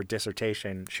her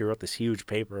dissertation. She wrote this huge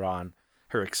paper on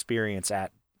her experience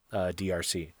at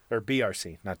DRC, or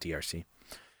BRC, not DRC.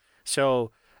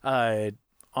 So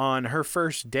on her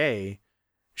first day,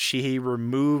 she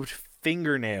removed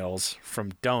fingernails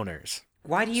from donors.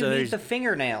 Why do you need the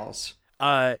fingernails?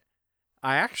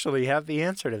 I actually have the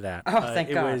answer to that. Oh, thank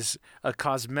God. It was a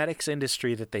cosmetics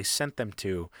industry that they sent them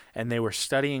to, and they were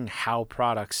studying how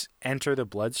products enter the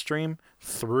bloodstream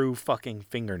through fucking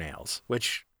fingernails,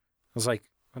 which was like,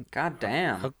 God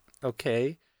damn.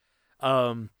 Okay.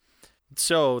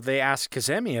 So they asked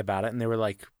Kazemi about it, and they were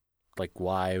like,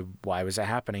 why was it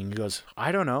happening? He goes,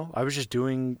 I don't know. I was just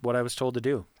doing what I was told to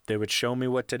do. They would show me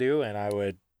what to do, and I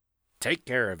would take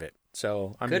care of it.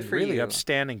 So I'm a really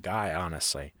upstanding guy,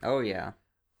 honestly. Oh, yeah.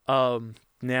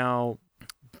 Now,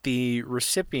 the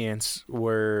recipients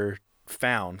were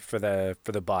found for the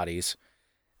bodies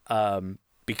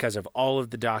because of all of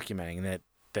the documenting that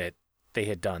they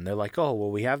had done. They're like, oh, well,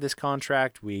 we have this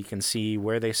contract. We can see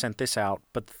where they sent this out.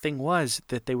 But the thing was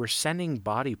that they were sending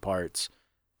body parts,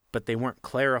 but they weren't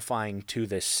clarifying to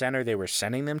the center they were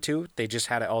sending them to. They just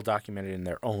had it all documented in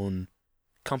their own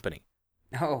company.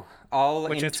 Oh, all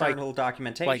Which internal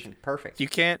documentation. like, Perfect. You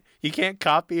can't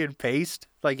copy and paste.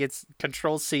 Like, it's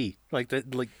Control-C.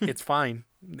 It's fine.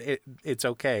 It's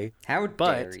okay. How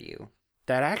dare you?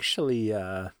 That's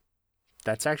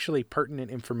actually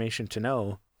pertinent information to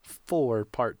know for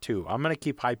part 2. I'm gonna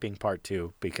keep hyping part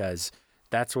 2 because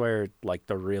that's where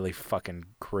the really fucking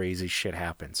crazy shit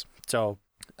happens. So,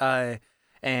 and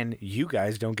you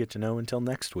guys don't get to know until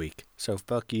next week. So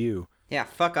fuck you. Yeah,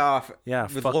 fuck off. Yeah,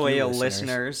 with fuck loyal you,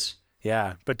 listeners.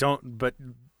 Yeah, but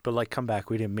come back.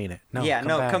 We didn't mean it. No.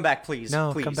 Yeah, come back, please.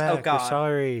 No, please. come back. Oh, God. We're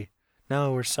sorry.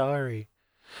 No, we're sorry.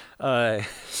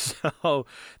 So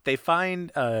they find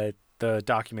the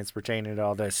documents pertaining to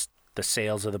all this, the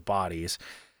sales of the bodies,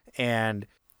 and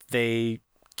they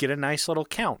get a nice little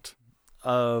count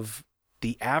of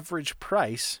the average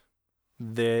price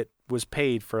that was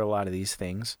paid for a lot of these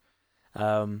things.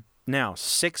 Now,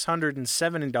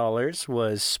 $670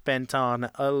 was spent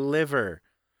on a liver.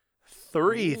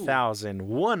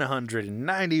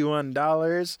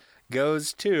 $3,191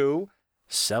 goes to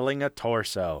selling a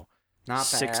torso. Not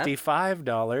bad.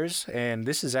 $65, and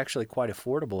this is actually quite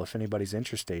affordable if anybody's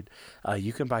interested.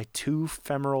 You can buy 2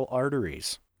 femoral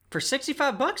arteries. For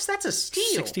 $65? That's a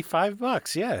steal.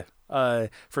 $65, yeah.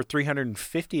 For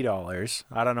 $350,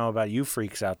 I don't know about you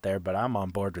freaks out there, but I'm on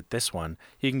board with this one.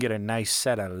 You can get a nice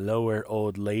set of lower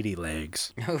old lady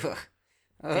legs.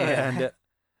 And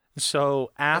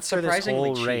so after this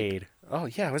whole raid, oh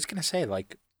yeah, I was gonna say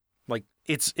like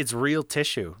it's real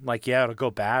tissue. Like, yeah, it'll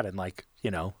go bad in like,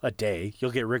 a day.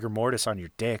 You'll get rigor mortis on your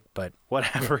dick, but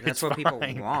whatever. That's what people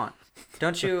want.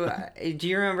 Don't you? Do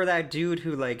you remember that dude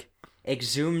who like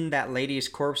exhumed that lady's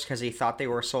corpse because he thought they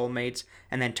were soulmates,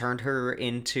 and then turned her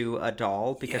into a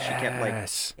doll because she kept like.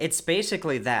 It's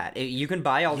basically that. You can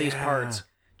buy all these parts,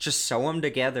 just sew them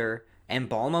together,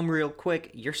 embalm them real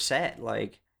quick. You're set.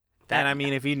 Like. And I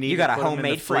mean, if you need, you got a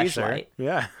homemade fleshlight.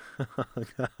 Yeah.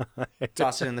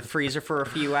 Toss it in the freezer for a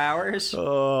few hours.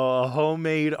 Oh, a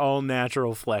homemade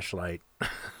all-natural fleshlight.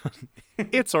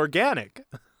 It's organic.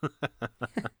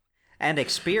 And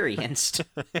experienced.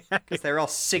 Because they're all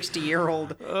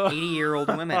 60-year-old, 80-year-old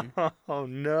women. Oh,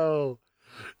 no.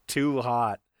 Too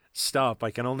hot. Stop. I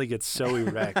can only get so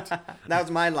erect. That was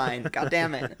my line. God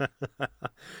damn it.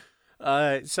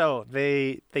 So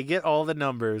they get all the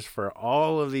numbers for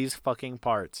all of these fucking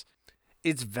parts.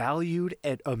 It's valued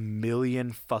at $1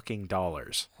 million fucking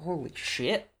dollars. Holy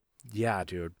shit. Yeah,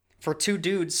 dude. For two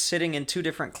dudes sitting in two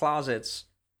different closets,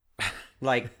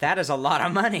 like, that is a lot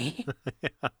of money.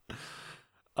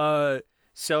 Yeah.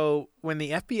 So when the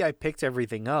FBI picked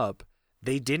everything up,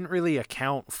 they didn't really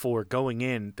account for going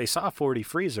in. They saw 40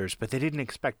 freezers, but they didn't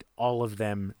expect all of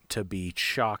them to be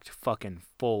chocked fucking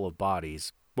full of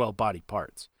bodies. Well, body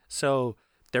parts. So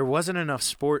there wasn't enough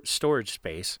storage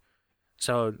space.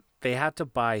 So they had to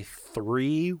buy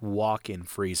 3 walk-in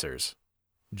freezers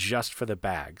just for the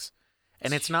bags.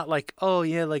 And it's not like, oh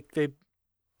yeah, like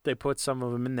they put some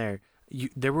of them in there.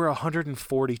 There were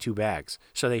 142 bags.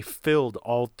 So they filled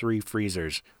all 3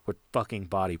 freezers with fucking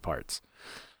body parts.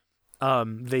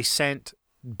 They sent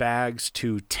bags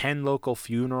to 10 local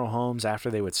funeral homes after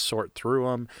they would sort through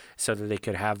them so that they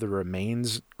could have the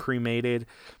remains cremated.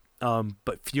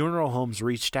 But funeral homes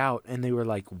reached out and they were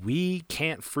like, we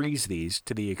can't freeze these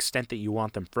to the extent that you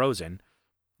want them frozen.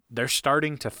 They're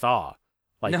starting to thaw.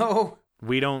 Like, no.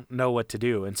 We don't know what to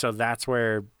do. And so that's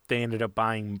where they ended up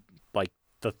buying like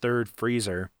the 3rd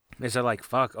freezer. They said like,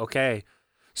 fuck, okay.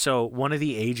 So one of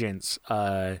the agents,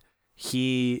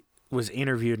 he was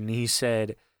interviewed and he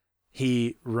said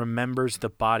he remembers the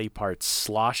body parts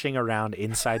sloshing around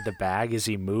inside the bag as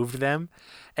he moved them.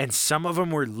 And some of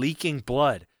them were leaking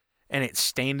blood and it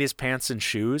stained his pants and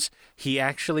shoes. He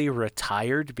actually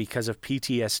retired because of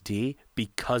PTSD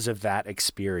because of that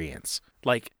experience.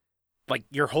 Like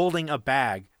you're holding a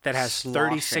bag that has Sloshing.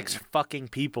 36 fucking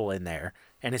people in there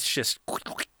and it's just.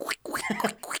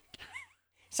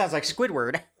 Sounds like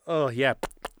Squidward. Oh, yeah.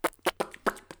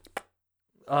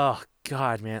 Oh,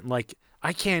 God, man. Like,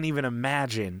 I can't even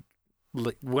imagine.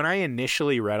 When I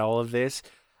initially read all of this,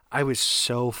 I was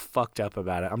so fucked up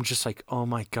about it. I'm just like, oh,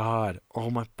 my God. Oh,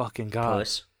 my fucking God.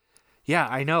 Puss. Yeah,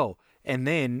 I know. And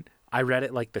then I read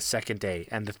it like the 2nd day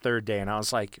and the 3rd day, and I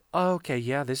was like, oh, okay,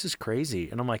 yeah, this is crazy.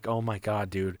 And I'm like, oh, my God,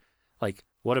 dude. Like,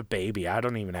 what a baby. I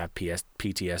don't even have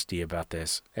PTSD about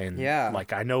this. And, yeah.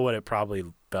 like, I know what it probably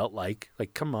felt like.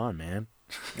 Like, come on, man.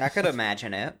 I could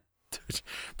imagine it.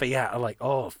 But yeah, I'm like,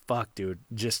 oh, fuck, dude.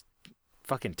 Just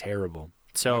fucking terrible.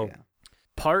 So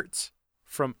parts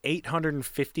from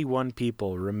 851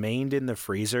 people remained in the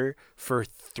freezer for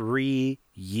 3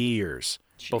 years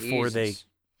before they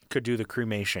could do the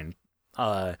cremation.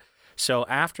 So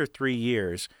after 3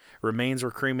 years, remains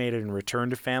were cremated and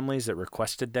returned to families that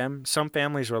requested them. Some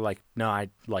families were like, no, I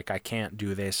can't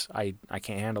do this. I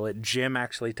can't handle it. Jim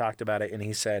actually talked about it and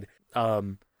he said,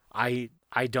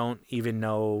 I don't even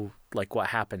know like what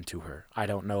happened to her. I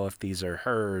don't know if these are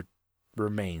her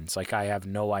remains. Like, I have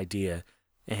no idea.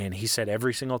 And he said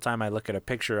every single time I look at a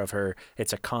picture of her,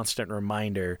 it's a constant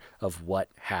reminder of what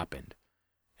happened.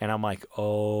 And I'm like,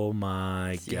 oh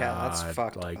my God. Yeah, that's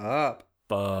fucked like, up.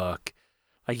 Fuck.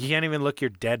 Like, you can't even look your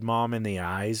dead mom in the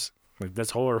eyes. Like,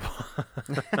 that's horrible.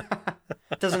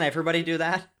 Doesn't everybody do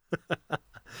that?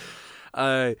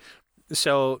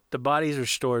 So the bodies were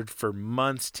stored for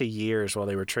months to years while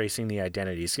they were tracing the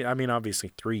identities. I mean,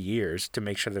 obviously 3 years to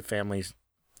make sure the families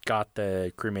got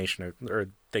the cremation or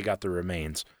they got the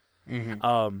remains.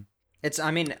 Mm-hmm.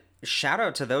 I mean, shout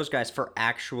out to those guys for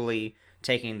actually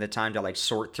taking the time to like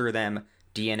sort through them,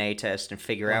 DNA test, and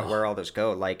figure out where all those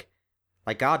go. Like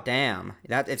goddamn,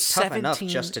 that it's tough enough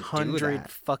just to do 1,700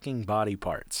 that. fucking body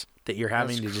parts that you're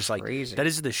having to just crazy. Like. That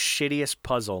is the shittiest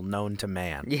puzzle known to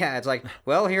man. Yeah, it's like,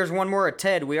 well, here's one more of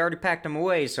Ted. We already packed him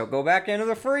away, so go back into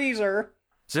the freezer.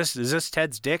 Is this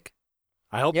Ted's dick?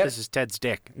 I hope this is Ted's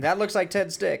dick. That looks like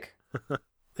Ted's dick.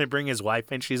 They bring his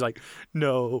wife in. She's like,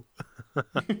 no.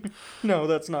 No,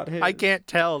 that's not his. I can't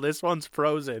tell. This one's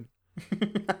frozen.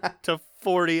 To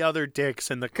 40 other dicks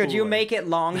in the cooler. Could you make it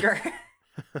longer?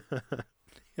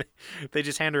 They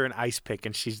just hand her an ice pick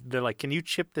and they're like, can you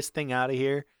chip this thing out of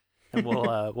here? and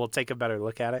we'll take a better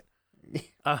look at it.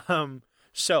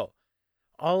 So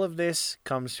all of this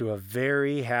comes to a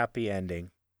very happy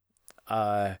ending.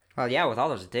 Well, yeah, with all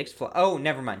those dicks oh,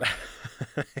 never mind.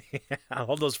 Yeah,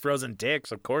 all those frozen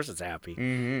dicks, of course it's happy.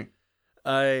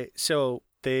 Mm-hmm. So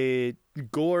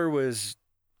Gore was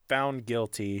found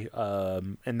guilty,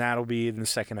 and that'll be in the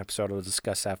second episode. We'll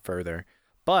discuss that further.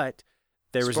 But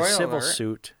there was a civil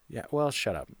suit. Yeah, well,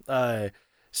 shut up.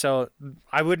 So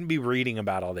I wouldn't be reading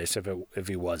about all this if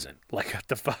he wasn't. Like, what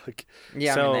the fuck?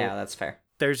 Yeah, so, yeah, that's fair.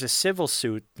 There's a civil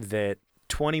suit that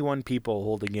 21 people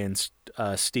hold against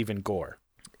Stephen Gore,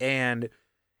 and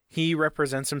he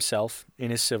represents himself in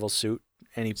his civil suit,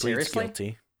 and he pleads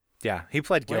guilty. Yeah, he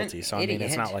pled guilty. So I mean,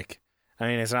 it's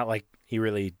not like he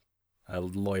really a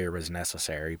lawyer was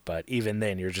necessary, but even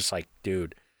then, you're just like,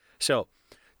 dude. So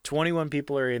 21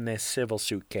 people are in this civil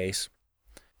suit case.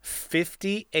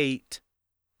 $58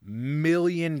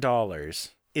 million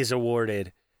is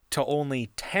awarded to only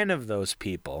 10 of those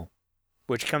people,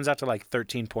 which comes out to like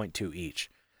 13.2 each.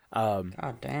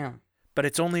 God damn. But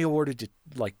it's only awarded to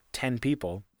like 10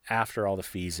 people after all the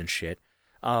fees and shit,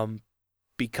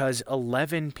 because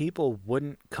 11 people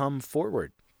wouldn't come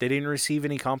forward. They didn't receive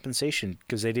any compensation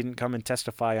because they didn't come and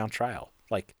testify on trial.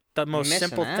 Like, the most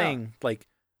simple thing, like,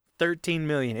 13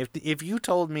 million. If you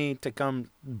told me to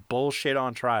come bullshit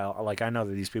on trial, like, I know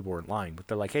that these people weren't lying, but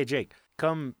they're like, hey, Jake,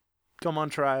 come on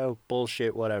trial,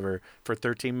 bullshit, whatever, for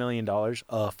 $13 million.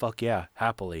 Fuck yeah,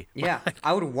 happily. Yeah,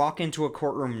 I would walk into a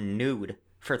courtroom nude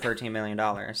for $13 million.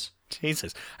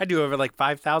 Jesus, I do over like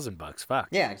 $5,000. Fuck.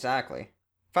 Yeah, exactly.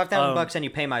 $5,000 and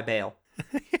you pay my bail.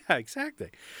 Yeah,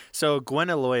 exactly. So Gwen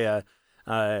Aloya,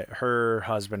 her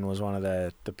husband was one of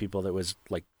the people that was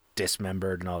like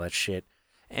dismembered and all that shit.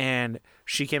 And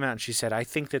she came out and she said, I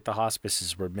think that the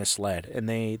hospices were misled. And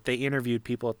they interviewed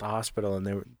people at the hospital, and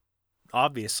they were,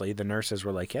 obviously the nurses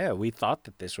were like, yeah, we thought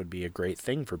that this would be a great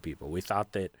thing for people. We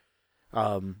thought that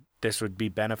this would be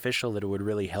beneficial, that it would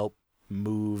really help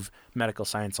move medical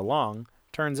science along.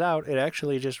 Turns out it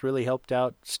actually just really helped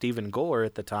out Stephen Gore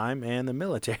at the time and the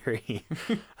military.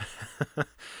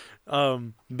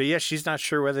 But yeah, she's not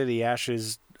sure whether the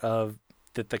ashes of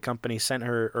that the company sent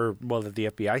her, or well, that the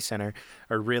FBI sent her,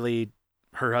 are really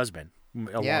her husband,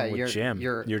 along with Jim.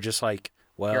 You're just like,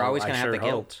 well, you're always gonna have the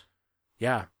guilt.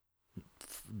 Yeah,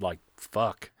 like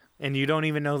fuck, and you don't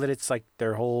even know that it's like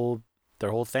their whole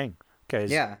thing, because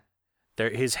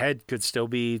his head could still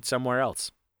be somewhere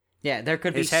else. Yeah, there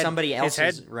could be somebody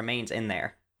else's remains in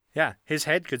there. Yeah, his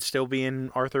head could still be in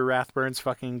Arthur Rathburn's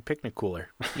fucking picnic cooler.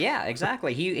 Yeah,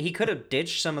 exactly. He could have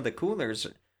ditched some of the coolers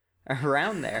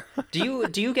around there. Do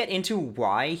you get into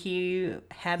why he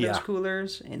had those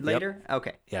coolers later? Yep.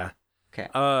 Okay. Yeah. Okay.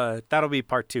 That'll be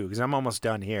part 2, because I'm almost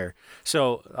done here.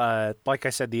 So, like I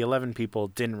said, the 11 people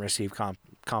didn't receive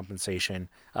compensation,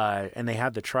 and they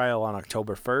had the trial on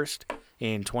October 1st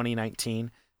in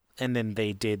 2019. And then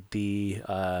they did the,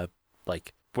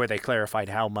 where they clarified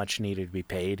how much needed to be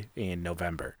paid in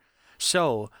November.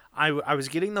 So I was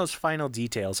getting those final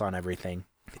details on everything,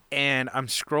 and I'm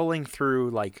scrolling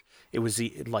through, it was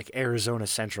Arizona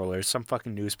Central, or some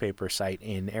fucking newspaper site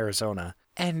in Arizona.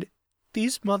 And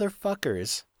these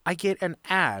motherfuckers, I get an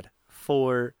ad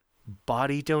for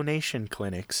body donation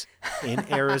clinics in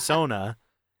Arizona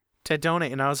to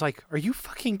donate. And I was like, are you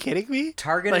fucking kidding me?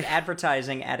 Targeted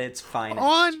advertising at its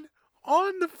finest.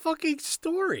 On the fucking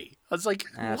story. I was like,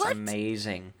 that's what?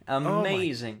 Amazing.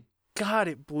 Amazing. Oh God,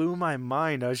 it blew my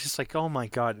mind. I was just like, oh my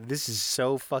God, this is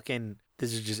so fucking,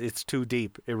 it's too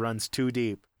deep. It runs too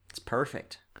deep. It's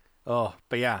perfect. Oh,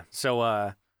 but yeah.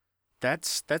 So,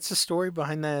 that's the story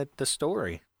behind the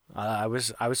story. I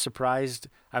was surprised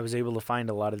I was able to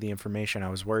find a lot of the information. I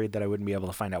was worried that I wouldn't be able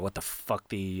to find out what the fuck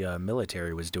the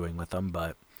military was doing with them,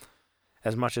 but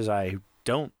as much as I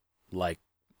don't like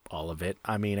all of it,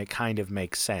 I mean, it kind of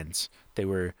makes sense. They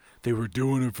were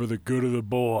doing it for the good of the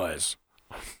boys.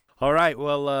 All right,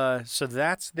 well, so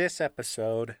that's this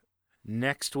episode.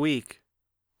 Next week,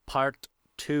 part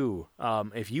 2.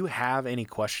 If you have any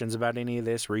questions about any of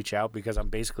this, reach out, because I'm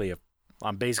basically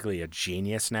a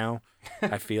genius now.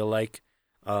 I feel like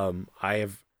I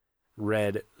have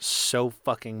read so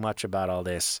fucking much about all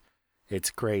this.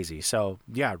 It's crazy. So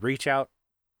yeah, reach out,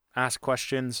 ask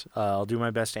questions. I'll do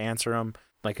my best to answer them.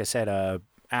 Like I said,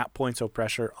 at Points of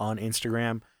Pressure on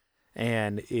Instagram.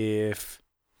 And if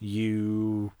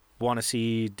you want to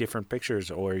see different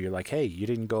pictures, or you're like, hey, you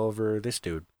didn't go over this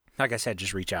dude, like I said,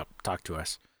 just reach out, talk to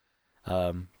us.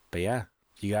 But yeah,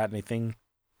 you got anything,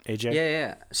 AJ?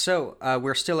 Yeah. So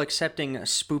we're still accepting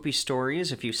spoopy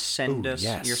stories. If you send us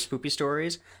your spoopy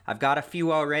stories, I've got a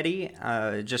few already.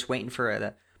 Just waiting for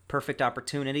the perfect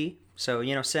opportunity. So,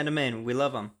 send them in. We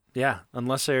love them. Yeah,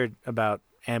 unless they're about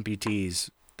amputees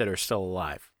that are still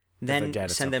alive. Then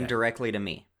send them directly to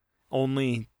me.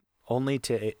 Only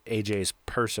to AJ's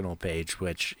personal page,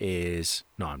 which is...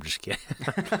 No, I'm just kidding.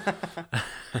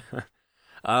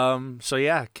 So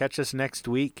yeah, catch us next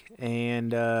week,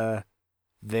 and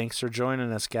thanks for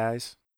joining us, guys.